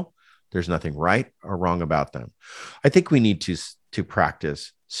amoral. There's nothing right or wrong about them. I think we need to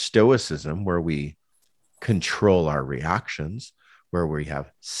practice stoicism, where we control our reactions, where we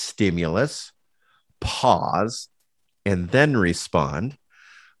have stimulus, pause, and then respond.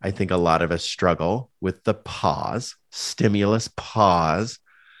 I think a lot of us struggle with the pause, stimulus, pause,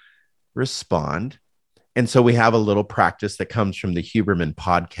 respond. And so we have a little practice that comes from the Huberman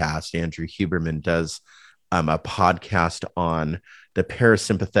podcast. Andrew Huberman does a podcast on the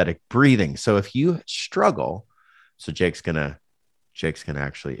parasympathetic breathing. So if you struggle, so Jake's gonna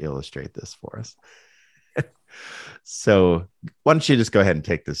actually illustrate this for us. So why don't you just go ahead and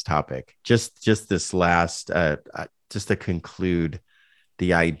take this topic? Just this last, just to conclude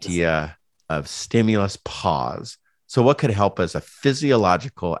the idea of stimulus, pause. So what could help us, a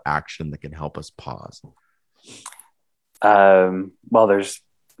physiological action that can help us pause? Well, there's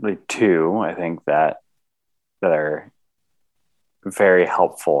really two, I think, that are very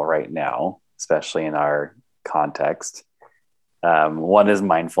helpful right now, especially in our context. One is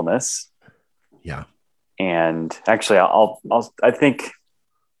mindfulness. Yeah. And actually I think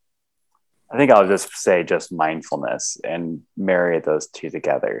I'll just say just mindfulness and marry those two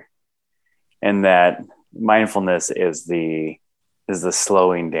together. And that mindfulness is the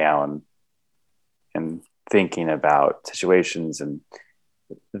slowing down and thinking about situations and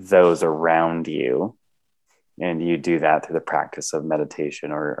those around you. And you do that through the practice of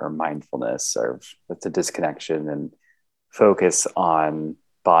meditation or mindfulness, or it's a disconnection and focus on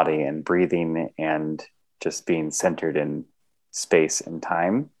body and breathing and just being centered in space and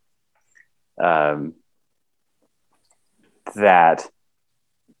time. That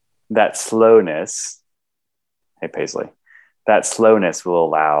slowness, hey Paisley, that slowness will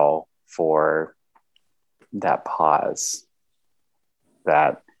allow for that pause,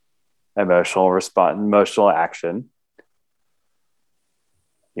 that emotional response, emotional action,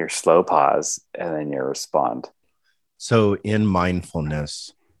 your slow pause, and then your respond. So in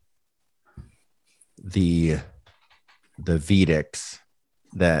mindfulness, the Vedics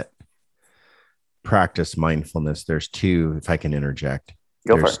that practice mindfulness, there's two, if I can interject,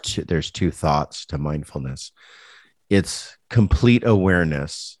 there's two thoughts to mindfulness. It's complete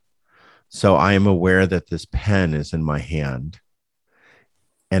awareness. So I am aware that this pen is in my hand.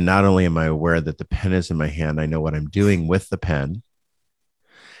 And not only am I aware that the pen is in my hand, I know what I'm doing with the pen.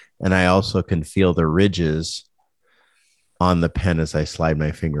 And I also can feel the ridges on the pen as I slide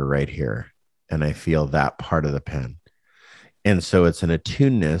my finger right here. And I feel that part of the pen. And so it's an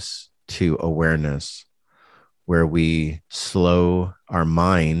attuneness to awareness where we slow our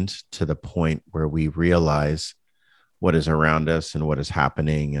mind to the point where we realize what is around us and what is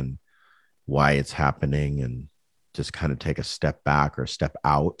happening and why it's happening, and just kind of take a step back or step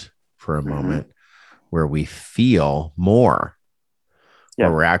out for a moment where we feel more,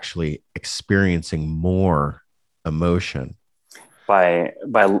 where we're actually experiencing more emotion. By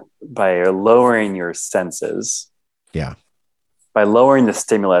lowering your senses. Yeah. By lowering the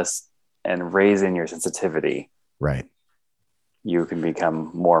stimulus and raising your sensitivity. Right. You can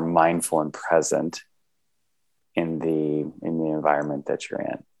become more mindful and present in the environment that you're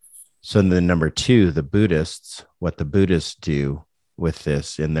in. So then number two, what the Buddhists do with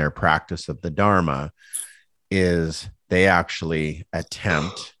this in their practice of the Dharma is they actually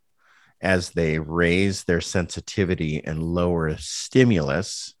attempt, as they raise their sensitivity and lower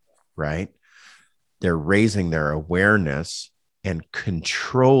stimulus, right? They're raising their awareness and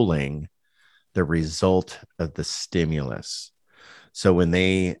controlling the result of the stimulus. So when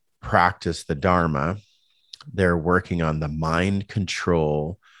they practice the Dharma, they're working on the mind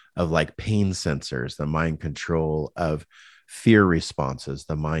control of like pain sensors, the mind control of fear responses,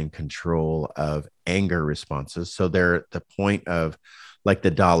 the mind control of anger responses. So they're the point of, like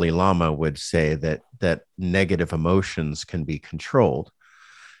the Dalai Lama would say, that negative emotions can be controlled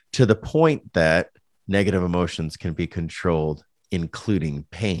to the point that negative emotions can be controlled, including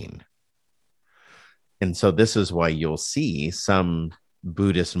pain. And so this is why you'll see some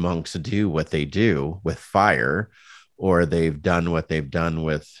Buddhist monks do what they do with fire, or they've done what they've done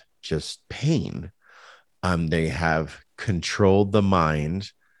with just pain. They have controlled the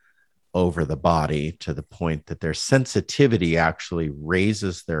mind over the body to the point that their sensitivity actually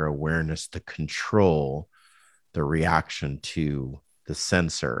raises their awareness to control the reaction to the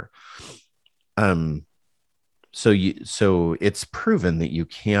sensor. So it's proven that you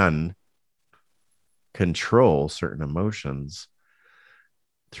can control certain emotions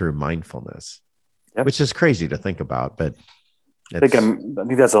through mindfulness, Yep. which is crazy to think about, but I think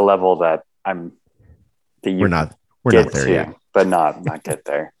that's a level that we're not there yet, but not get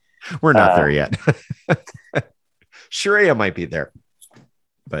there. We're not there yet. Sharia might be there,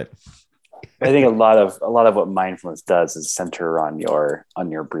 but I think a lot of what mindfulness does is center on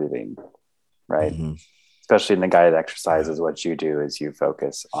your breathing, right? Mm-hmm. Especially in the guided exercises, what you do is you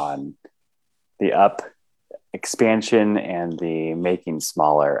focus on the up expansion and the making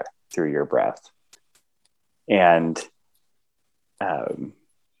smaller through your breath. And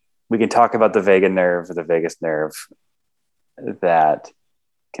we can talk about the vagus nerve that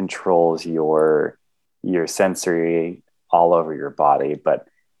controls your sensory all over your body, but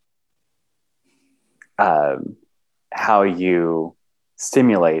how you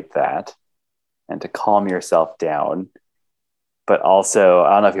stimulate that and to calm yourself down. But also,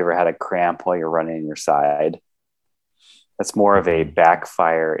 I don't know if you ever had a cramp while you're running in your side. That's more of a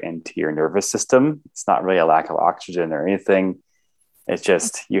backfire into your nervous system. It's not really a lack of oxygen or anything. It's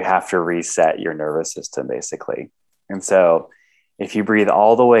just you have to reset your nervous system, basically. And so if you breathe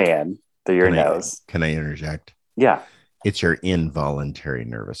all the way in through your nose. Can I interject? Yeah. It's your involuntary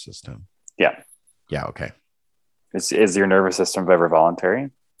nervous system. Yeah. Yeah, okay. Is your nervous system ever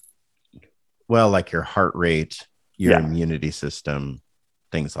voluntary? Well, like your heart rate, your immunity system,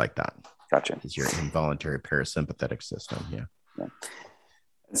 things like that. Gotcha. Is your involuntary parasympathetic system. Yeah.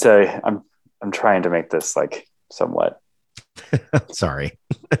 So I'm trying to make this like somewhat sorry.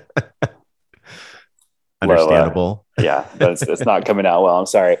 Understandable. Yeah, but it's not coming out well. I'm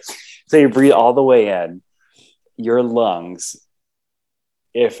sorry. So you breathe all the way in. Your lungs,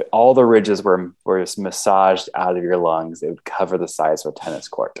 if all the ridges were just massaged out of your lungs, it would cover the size of a tennis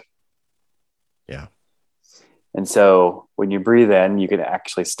court. Yeah. And so when you breathe in, you can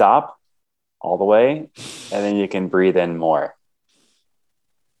actually stop all the way, and then you can breathe in more.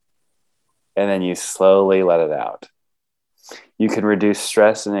 And then you slowly let it out. You can reduce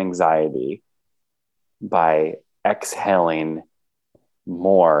stress and anxiety by exhaling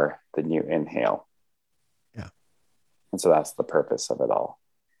more than you inhale. Yeah. And so that's the purpose of it all.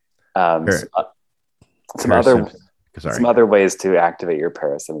 Some other ways to activate your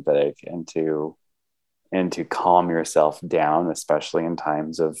parasympathetic and to calm yourself down, especially in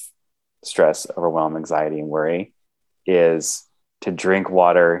times of stress, overwhelm, anxiety, and worry, is to drink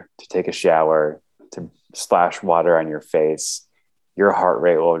water, to take a shower, to splash water on your face. Your heart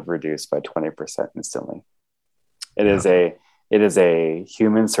rate will reduce by 20% instantly. It is a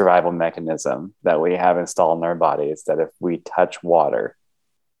human survival mechanism that we have installed in our bodies, that if we touch water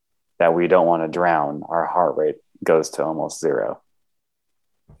that we don't want to drown, our heart rate goes to almost zero.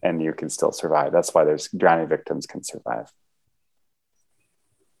 And you can still survive. That's why there's drowning victims can survive.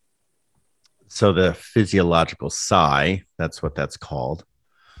 So the physiological sigh, that's what that's called.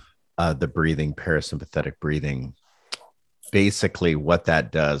 The breathing, parasympathetic breathing. Basically what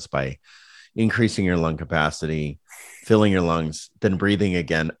that does by increasing your lung capacity, filling your lungs, then breathing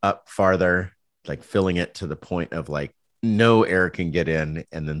again up farther, like filling it to the point of like no air can get in,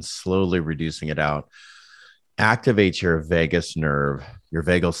 and then slowly reducing it out. Activates your vagus nerve. Your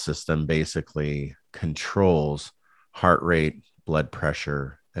vagal system basically controls heart rate, blood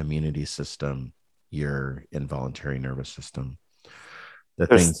pressure, immunity system, your involuntary nervous system. The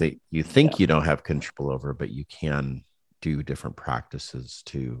things that you think you don't have control over, but you can do different practices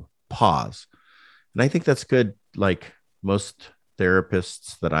to pause. And I think that's good. Like most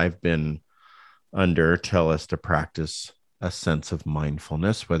therapists that I've been under tell us to practice a sense of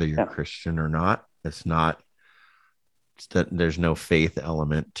mindfulness, whether you're Christian or not. It's not that there's no faith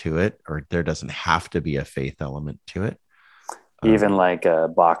element to it, or there doesn't have to be a faith element to it. Even like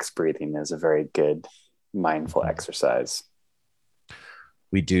box breathing is a very good mindful exercise.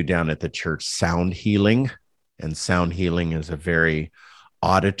 We do down at the church sound healing, and sound healing is a very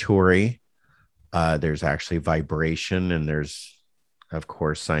auditory. There's actually vibration, and there's, of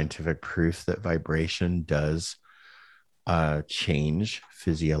course, scientific proof that vibration does change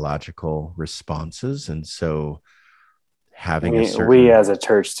physiological responses. And so having we as a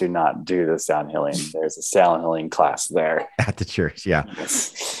church do not do the sound healing. There's a sound healing class there at the church. Yeah.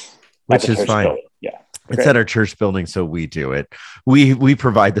 Which is fine. Building. Yeah. It's at our church building, so we do it. We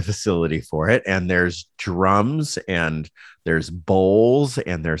provide the facility for it, and there's drums and there's bowls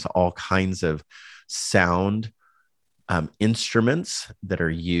and there's all kinds of sound instruments that are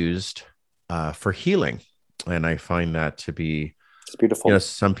used for healing. And I find that to be, it's beautiful.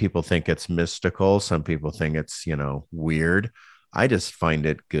 Some people think it's mystical. Some people think it's, weird. I just find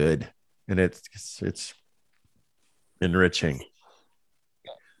it good, and it's enriching.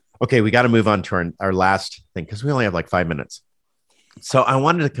 Okay, we got to move on to our last thing because we only have like 5 minutes. So I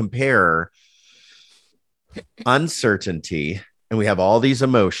wanted to compare uncertainty, and we have all these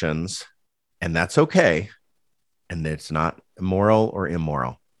emotions, and that's okay. And it's not moral or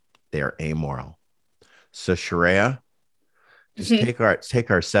immoral. They are amoral. So Sharia, just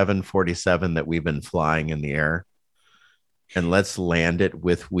take our 747 that we've been flying in the air, and let's land it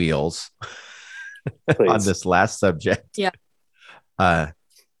with wheels on this last subject. Yeah.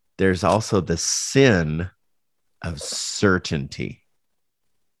 There's also the sin of certainty.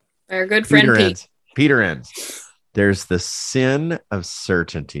 Our good friend Peter ends. There's the sin of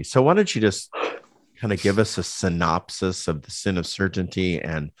certainty. So why don't you just kind of give us a synopsis of the sin of certainty,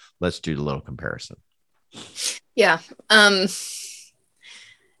 and let's do a little comparison. Yeah. A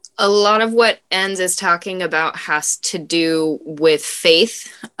lot of what Enns is talking about has to do with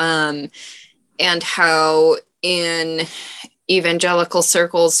faith, and how in evangelical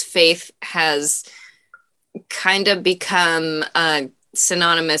circles, faith has kind of become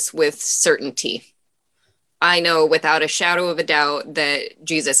synonymous with certainty. I know without a shadow of a doubt that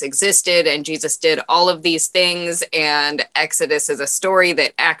Jesus existed and Jesus did all of these things, and Exodus is a story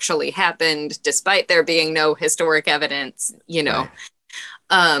that actually happened despite there being no historic evidence, Right.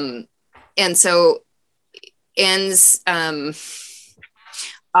 And so Enns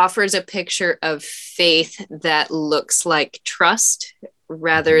offers a picture of faith that looks like trust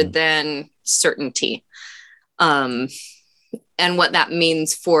rather than certainty. And what that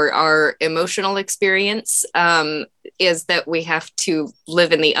means for our emotional experience is that we have to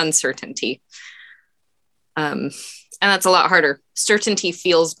live in the uncertainty. And that's a lot harder. Certainty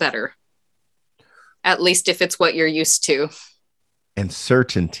feels better, at least if it's what you're used to. And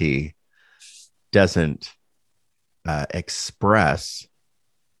certainty doesn't express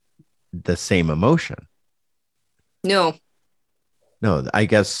the same emotion. No, I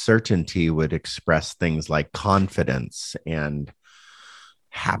guess certainty would express things like confidence and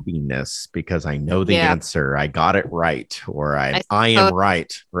happiness because I know the answer. I got it right, or I am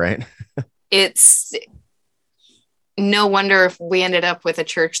right. It's no wonder if we ended up with a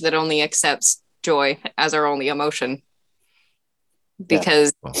church that only accepts joy as our only emotion,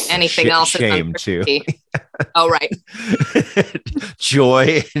 because anything else shame is too. Oh, right.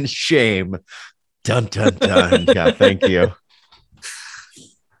 Joy and shame. Dun dun dun. Yeah, thank you.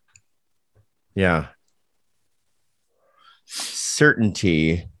 Yeah.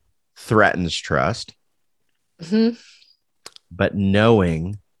 Certainty threatens trust, but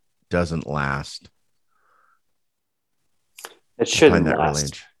knowing doesn't last. It shouldn't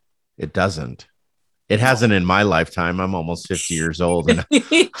last. It doesn't. It hasn't in my lifetime. I'm almost 50 years old, and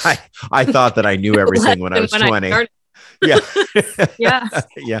I thought that I knew everything when I was 20.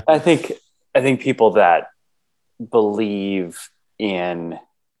 Yeah. I think people that believe in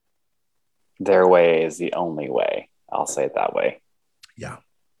their way is the only way. I'll say it that way. Yeah.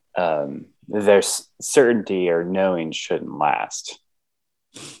 There's certainty or knowing shouldn't last.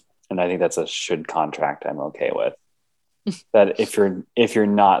 And I think that's a should contract I'm okay with. That if you're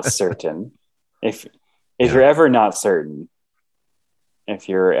not certain, if you're ever not certain, if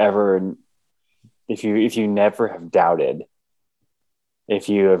you never have doubted, if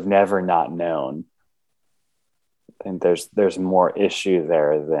you have never not known, I think there's more issue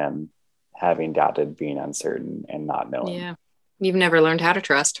there than having doubted, being uncertain, and not knowing. Yeah. You've never learned how to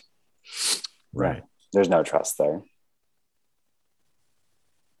trust. Right. There's no trust there.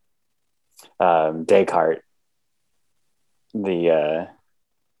 Descartes, the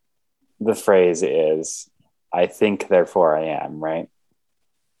phrase is, "I think, therefore I am," right?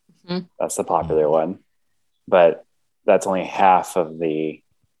 Mhm. That's the popular one, but that's only half of the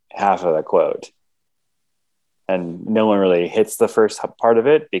quote, and no one really hits the first part of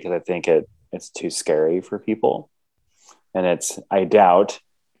it because I think it's too scary for people. And it's, "I doubt,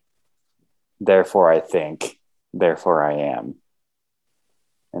 therefore I think, therefore I am."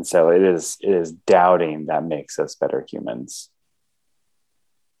 And so it is doubting that makes us better humans.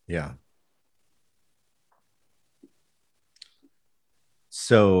 Yeah.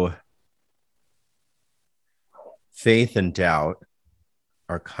 So faith and doubt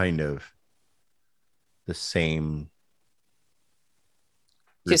are kind of the same.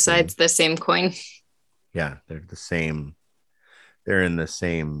 Two sides, the same coin. Yeah, they're the same. They're in the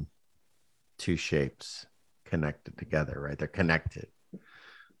same two shapes connected together, right? They're connected,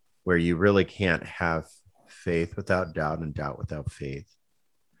 where you really can't have faith without doubt and doubt without faith.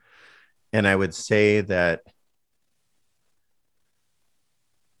 And I would say that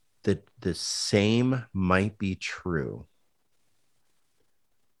the same might be true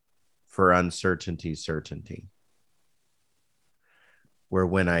for uncertainty, certainty, where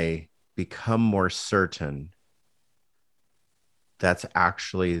when I become more certain, that's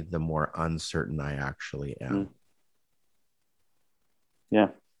actually the more uncertain I actually am.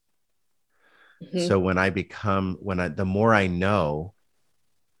 Yeah. So when the more I know,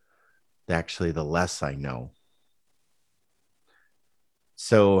 actually the less I know.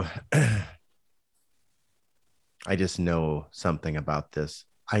 So I just know something about this.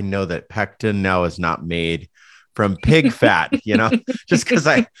 I know that pectin now is not made from pig fat, just because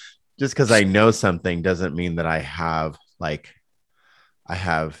I know something doesn't mean that I have the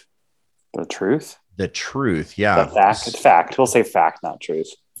truth. The truth. Yeah. The fact. We'll say fact, not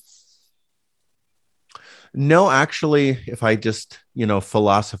truth. No, actually, if I just,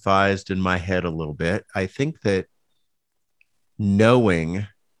 philosophized in my head a little bit, I think that knowing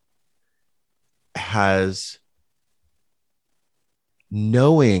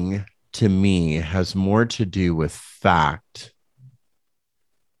to me has more to do with fact,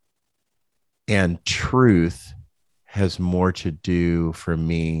 and truth has more to do for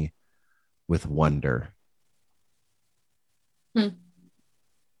me with wonder.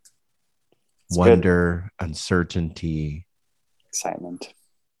 Wonder, good. Uncertainty, excitement.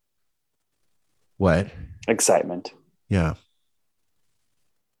 What? Excitement. Yeah.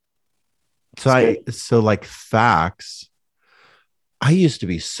 So like facts, I used to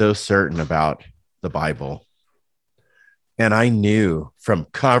be so certain about the Bible. And I knew from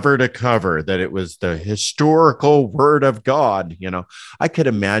cover to cover that it was the historical word of God. I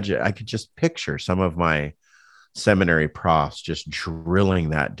could just picture some of my seminary profs just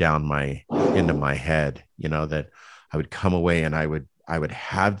drilling that down into my head, that I would come away and I would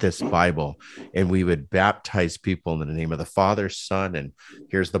have this Bible, and we would baptize people in the name of the Father, Son, and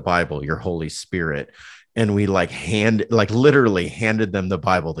here's the Bible, your Holy Spirit. And we literally handed them the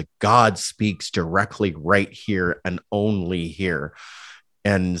Bible, that God speaks directly right here and only here.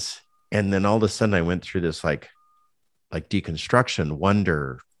 And then all of a sudden I went through this like deconstruction,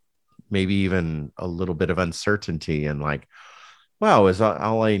 wonder, maybe even a little bit of uncertainty, and wow, is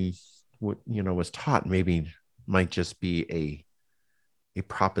all I was taught maybe might just be a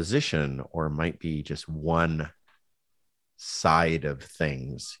proposition, or might be just one side of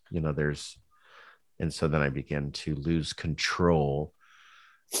things. And so then I began to lose control,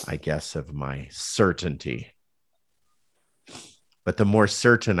 I guess, of my certainty. But the more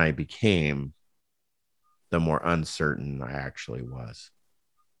certain I became, the more uncertain I actually was.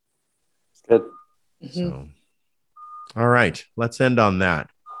 Good. So, all right, let's end on that.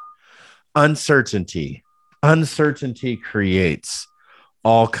 Uncertainty creates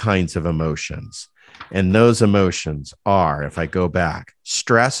all kinds of emotions. And those emotions are, if I go back,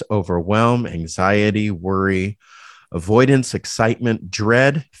 stress, overwhelm, anxiety, worry, avoidance, excitement,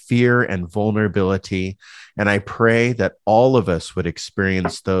 dread, fear, and vulnerability. And I pray that all of us would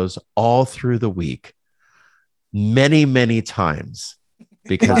experience those all through the week, many, many times,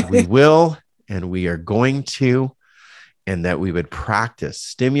 because we will, and we are going to, and that we would practice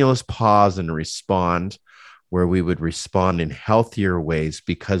stimulus, pause, and respond, where we would respond in healthier ways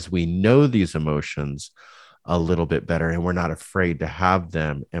because we know these emotions a little bit better, and we're not afraid to have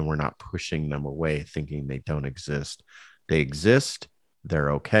them, and we're not pushing them away thinking they don't exist. They exist.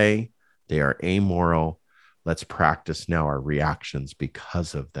 They're okay. They are amoral. Let's practice now our reactions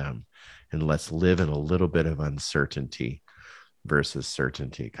because of them, and let's live in a little bit of uncertainty versus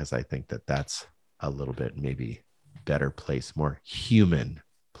certainty, because I think that that's a little bit maybe better place, more human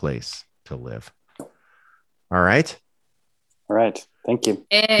place to live. All right. All right. Thank you.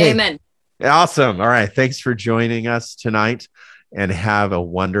 Amen. Hey, awesome. All right. Thanks for joining us tonight, and have a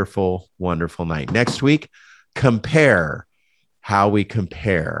wonderful, wonderful night. Next week, compare how we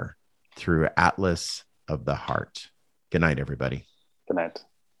compare through Atlas of the Heart. Good night, everybody. Good night.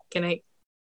 Good night.